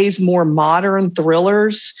that today's more modern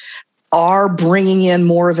thrillers are bringing in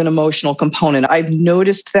more of an emotional component. I've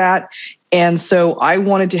noticed that. And so I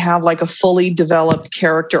wanted to have like a fully developed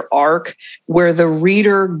character arc where the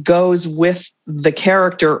reader goes with the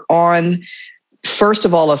character on, first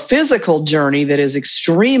of all, a physical journey that is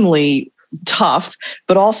extremely tough,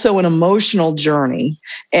 but also an emotional journey.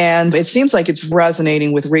 And it seems like it's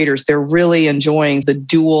resonating with readers. They're really enjoying the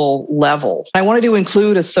dual level. I wanted to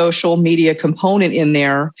include a social media component in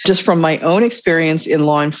there. Just from my own experience in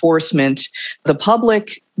law enforcement, the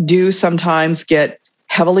public do sometimes get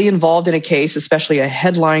heavily involved in a case, especially a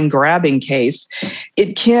headline grabbing case.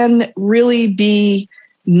 It can really be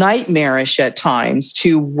nightmarish at times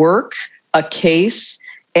to work a case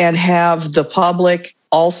and have the public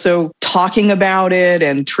also talking about it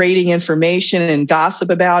and trading information and gossip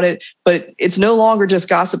about it. But it's no longer just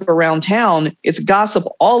gossip around town. It's gossip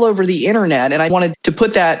all over the internet. And I wanted to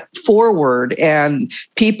put that forward, and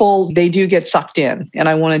people, they do get sucked in. And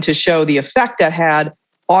I wanted to show the effect that had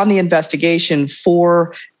on the investigation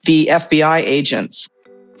for the FBI agents.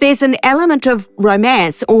 There's an element of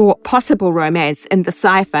romance or possible romance in The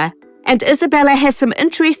Cipher, and Isabella has some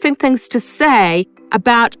interesting things to say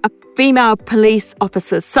about a female police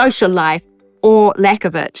officer's social life or lack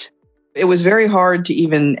of it. It was very hard to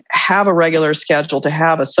even have a regular schedule, to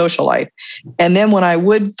have a social life. And then when I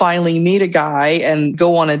would finally meet a guy and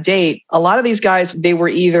go on a date, a lot of these guys, they were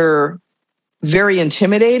either very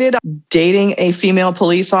intimidated dating a female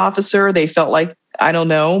police officer. They felt like, I don't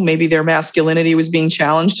know, maybe their masculinity was being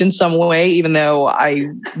challenged in some way, even though I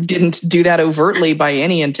didn't do that overtly by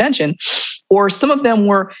any intention. Or some of them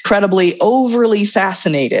were incredibly overly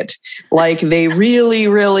fascinated. Like they really,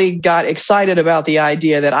 really got excited about the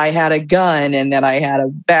idea that I had a gun and that I had a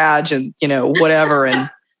badge and, whatever.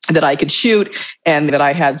 And that I could shoot and that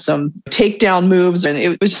I had some takedown moves. And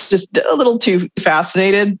it was just a little too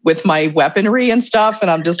fascinated with my weaponry and stuff. And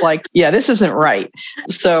I'm just like, yeah, this isn't right.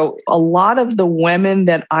 So a lot of the women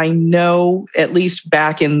that I know, at least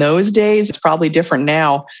back in those days, it's probably different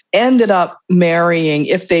now, ended up marrying.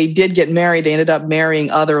 If they did get married, they ended up marrying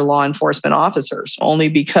other law enforcement officers, only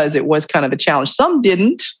because it was kind of a challenge. Some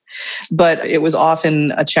didn't, but it was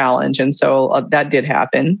often a challenge. And so that did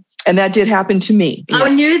happen. And that did happen to me. I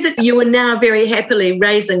knew that you were now very happily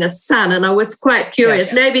raising a son, and I was quite curious.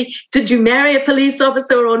 Yes. Maybe, did you marry a police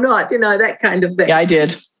officer or not? That kind of thing. Yeah, I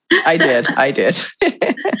did. I did.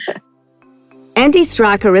 Andy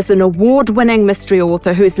Stryker is an award-winning mystery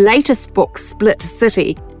author whose latest book, Split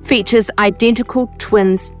City, features identical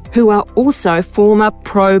twins who are also former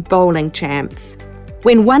pro bowling champs.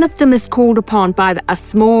 when one of them is called upon by a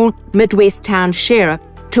small Midwest town sheriff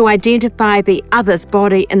to identify the other's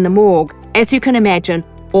body in the morgue, as you can imagine,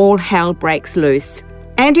 all hell breaks loose.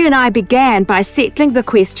 Andy and I began by settling the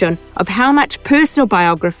question of how much personal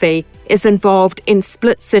biography is involved in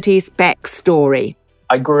Split City's backstory.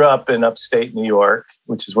 I grew up in upstate New York,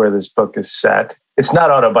 which is where this book is set. It's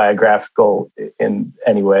not autobiographical in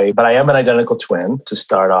any way, but I am an identical twin to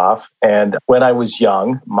start off. And when I was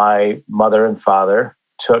young, my mother and father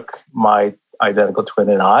took my identical twin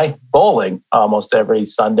and I bowling almost every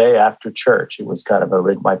Sunday after church. It was kind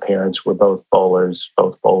of my parents were both bowlers,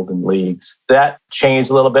 both bowled in leagues. That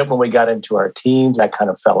changed a little bit when we got into our teens. That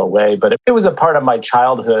kind of fell away, but it was a part of my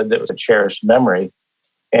childhood that was a cherished memory.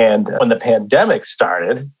 And when the pandemic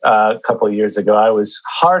started a couple of years ago, I was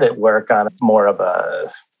hard at work on more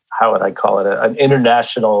of how would I call it, an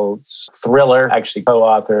international thriller, actually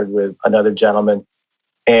co-authored with another gentleman.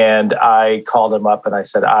 And I called him up and I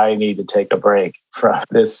said, I need to take a break from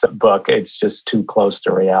this book. It's just too close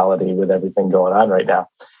to reality with everything going on right now.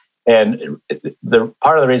 And the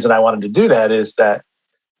part of the reason I wanted to do that is that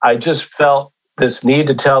I just felt this need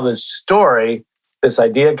to tell this story. This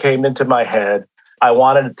idea came into my head. I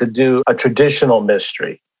wanted to do a traditional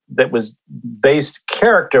mystery that was based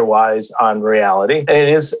character-wise on reality. And it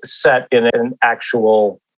is set in an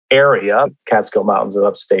actual area, Catskill Mountains of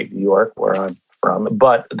upstate New York, where I'm from.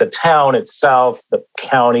 But the town itself, the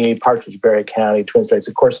county, Partridge-Berry County, Twin Straits,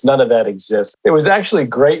 of course, none of that exists. It was actually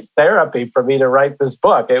great therapy for me to write this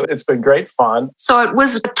book. It's been great fun. So it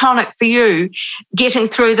was a tonic for you getting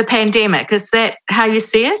through the pandemic. Is that how you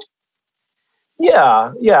see it?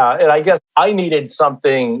 Yeah. And I guess I needed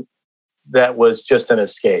something that was just an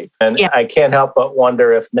escape. And I can't help but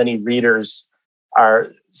wonder if many readers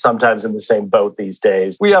are sometimes in the same boat these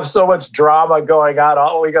days. We have so much drama going on.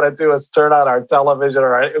 All we got to do is turn on our television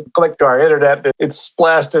or click to our internet. It's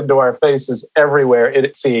splashed into our faces everywhere,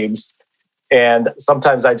 it seems. And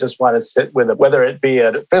sometimes I just want to sit with it, whether it be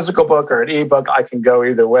a physical book or an ebook. I can go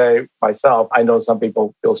either way myself. I know some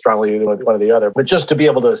people feel strongly either one or the other, but just to be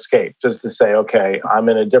able to escape, just to say, okay, I'm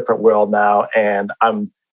in a different world now and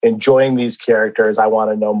I'm enjoying these characters. I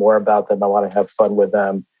want to know more about them. I want to have fun with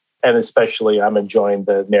them. And especially I'm enjoying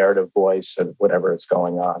the narrative voice and whatever is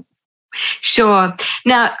going on. Sure.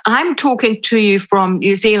 Now, I'm talking to you from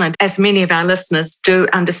New Zealand, as many of our listeners do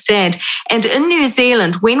understand. And in New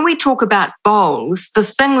Zealand, when we talk about bowls, the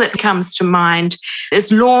thing that comes to mind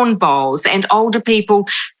is lawn bowls and older people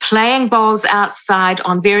playing bowls outside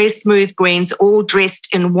on very smooth greens, all dressed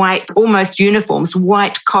in white, almost uniforms,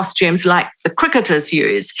 white costumes like the cricketers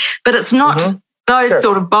use. But it's not those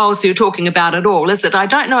sort of bowls you're talking about at all, is it? I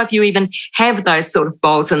don't know if you even have those sort of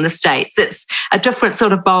bowls in the States. It's a different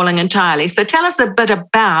sort of bowling entirely. So tell us a bit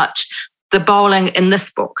about the bowling in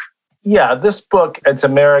this book. Yeah, this book, it's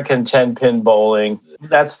American 10-pin bowling.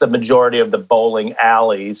 That's the majority of the bowling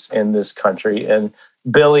alleys in this country. And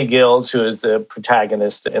Billy Gills, who is the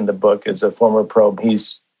protagonist in the book, is a former pro.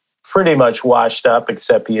 He's pretty much washed up,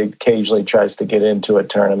 except he occasionally tries to get into a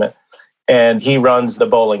tournament. And he runs the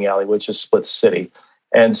bowling alley, which is Split City.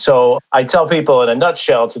 And so I tell people in a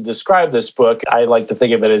nutshell to describe this book, I like to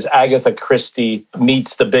think of it as Agatha Christie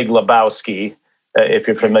meets The Big Lebowski, if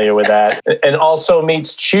you're familiar with that, and also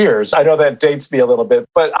meets Cheers. I know that dates me a little bit,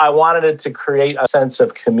 but I wanted it to create a sense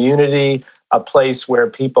of community, a place where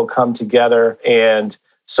people come together. And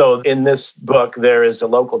so in this book, there is a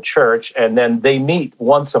local church, and then they meet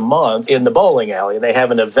once a month in the bowling alley. And they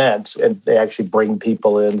have an event, and they actually bring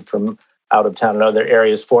people in from out of town and other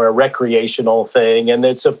areas for a recreational thing. And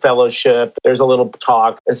it's a fellowship. There's a little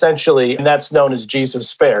talk, essentially, and that's known as Jesus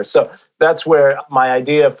Spare. So that's where my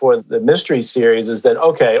idea for the mystery series is that,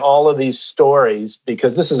 okay, all of these stories,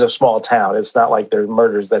 because this is a small town, it's not like there are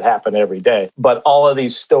murders that happen every day, but all of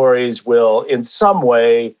these stories will in some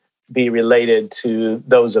way be related to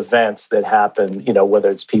those events that happen, whether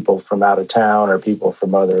it's people from out of town or people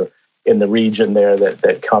from other in the region there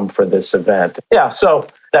that come for this event. Yeah, so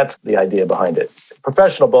that's the idea behind it.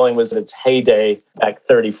 Professional bowling was in its heyday back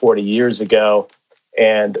 30, 40 years ago,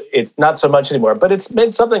 and it's not so much anymore, but it's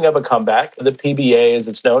made something of a comeback. The PBA, as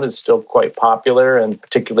it's known, is still quite popular, and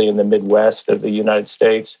particularly in the Midwest of the United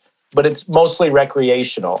States. But it's mostly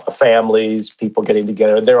recreational, families, people getting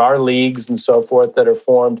together. There are leagues and so forth that are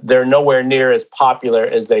formed. They're nowhere near as popular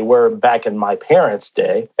as they were back in my parents'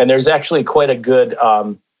 day. And there's actually quite a good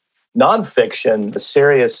nonfiction, a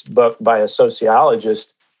serious book by a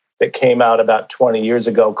sociologist that came out about 20 years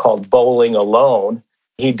ago called Bowling Alone.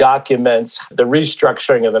 He documents the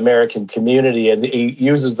restructuring of American community, and he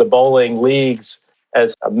uses the bowling leagues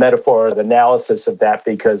as a metaphor of analysis of that,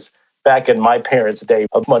 because back in my parents' day,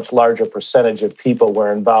 a much larger percentage of people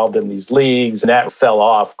were involved in these leagues, and that fell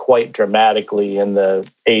off quite dramatically in the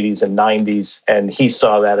 80s and 90s. And he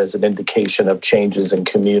saw that as an indication of changes in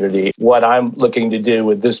community. What I'm looking to do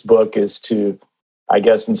with this book is to, I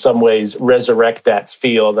guess, in some ways, resurrect that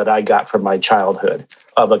feel that I got from my childhood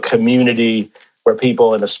of a community where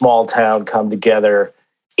people in a small town come together.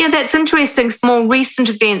 Yeah, that's interesting. More recent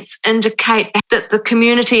events indicate that the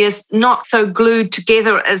community is not so glued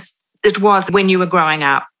together as it was when you were growing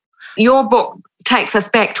up. Your book takes us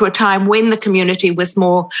back to a time when the community was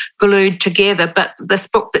more glued together, but this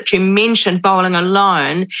book that you mentioned, Bowling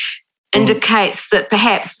Alone, indicates that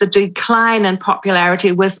perhaps the decline in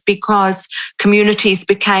popularity was because communities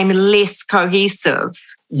became less cohesive.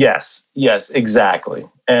 Yes, exactly.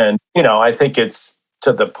 And, I think it's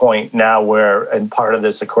to the point now where, and part of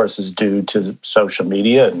this, of course, is due to social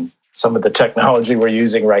media and some of the technology we're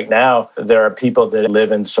using right now. There are people that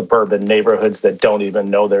live in suburban neighborhoods that don't even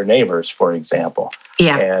know their neighbors, for example.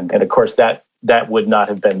 Yeah. And of course, that would not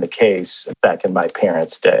have been the case back in my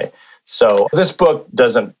parents' day. So this book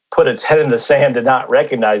doesn't put its head in the sand to not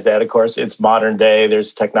recognize that. Of course, it's modern day,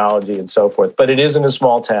 there's technology and so forth, but it is in a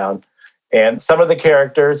small town. And some of the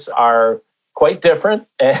characters are quite different,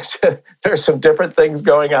 and there's some different things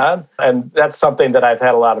going on. And that's something that I've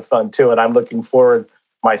had a lot of fun too. And I'm looking forward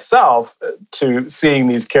myself to seeing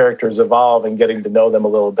these characters evolve and getting to know them a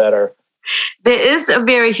little better. There is a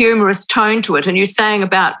very humorous tone to it. And you're saying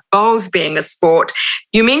about bowls being a sport.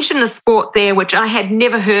 You mentioned a sport there which I had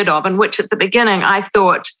never heard of, and which at the beginning I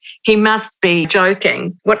thought he must be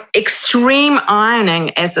joking. What, extreme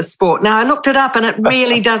ironing as a sport? Now I looked it up and it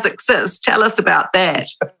really does exist. Tell us about that.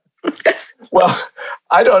 Well,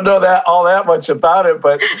 I don't know all that much about it,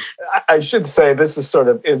 but I should say this is sort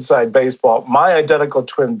of inside baseball. My identical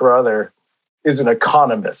twin brother is an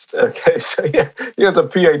economist. Okay, so he has a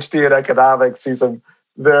PhD in economics. He's a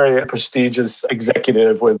very prestigious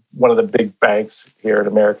executive with one of the big banks here in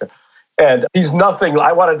America. And he's nothing,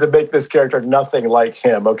 I wanted to make this character nothing like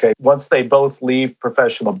him. Okay, once they both leave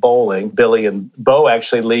professional bowling, Billy and Bo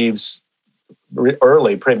actually leaves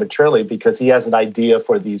early, prematurely, because he has an idea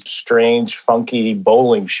for these strange, funky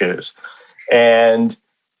bowling shoes. And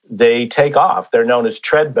they take off. They're known as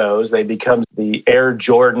tread bows. They become the Air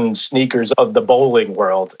Jordan sneakers of the bowling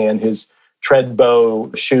world. And his tread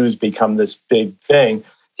bow shoes become this big thing.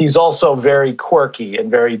 He's also very quirky and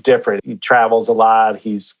very different. He travels a lot.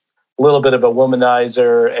 He's a little bit of a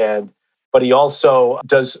womanizer, but he also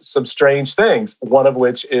does some strange things, one of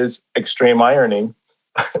which is extreme ironing.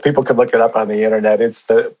 People can look it up on the internet. It's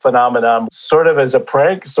the phenomenon, sort of as a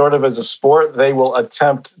prank, sort of as a sport. They will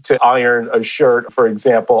attempt to iron a shirt, for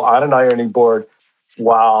example, on an ironing board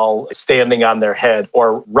while standing on their head,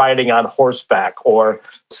 or riding on horseback, or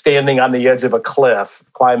standing on the edge of a cliff,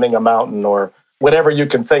 climbing a mountain, or whatever you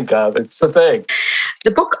can think of. It's a thing.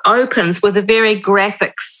 The book opens with a very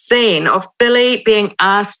graphic scene of Billy being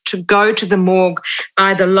asked to go to the morgue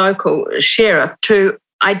by the local sheriff to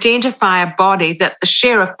identify a body that the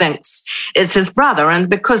sheriff thinks is his brother. And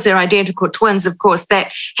because they're identical twins, of course,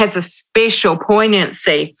 that has a special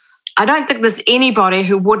poignancy. I don't think there's anybody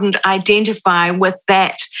who wouldn't identify with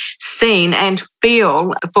that scene and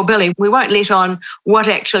feel for Billy. We won't let on what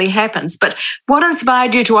actually happens, but what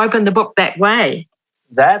inspired you to open the book that way?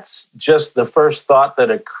 That's just the first thought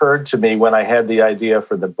that occurred to me when I had the idea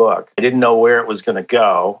for the book. I didn't know where it was going to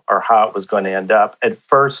go or how it was going to end up. At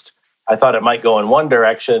first, I thought it might go in one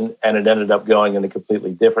direction, and it ended up going in a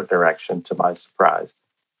completely different direction, to my surprise.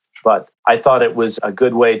 But I thought it was a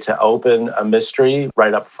good way to open a mystery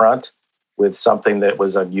right up front with something that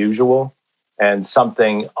was unusual, and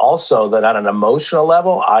something also that on an emotional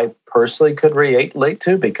level, I personally could relate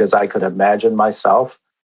to, because I could imagine myself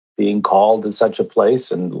being called to such a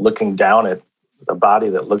place and looking down at a body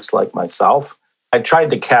that looks like myself. I tried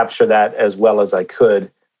to capture that as well as I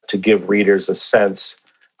could to give readers a sense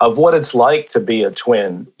of what it's like to be a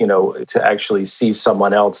twin, to actually see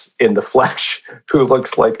someone else in the flesh who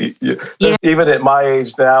looks like you. Yeah. Even at my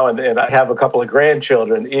age now, and I have a couple of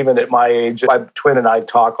grandchildren, even at my age, my twin and I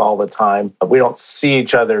talk all the time. We don't see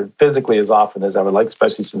each other physically as often as I would like,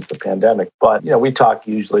 especially since the pandemic. But, we talk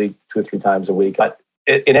usually 2 or 3 times a week. But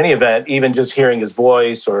in any event, even just hearing his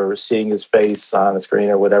voice or seeing his face on a screen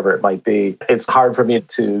or whatever it might be, it's hard for me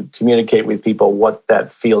to communicate with people what that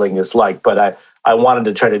feeling is like. But I wanted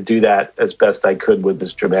to try to do that as best I could with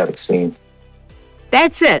this dramatic scene.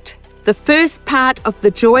 That's it. The first part of the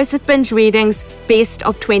Joys of Binge Reading's Best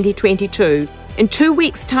of 2022. In 2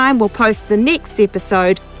 weeks' time, we'll post the next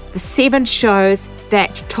episode, the 7 shows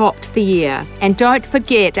that topped the year. And don't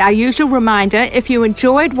forget our usual reminder, if you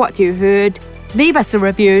enjoyed what you heard, Leave us a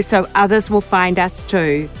review so others will find us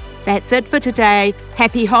too. That's it for today.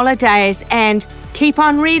 Happy holidays and keep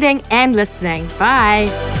on reading and listening. Bye.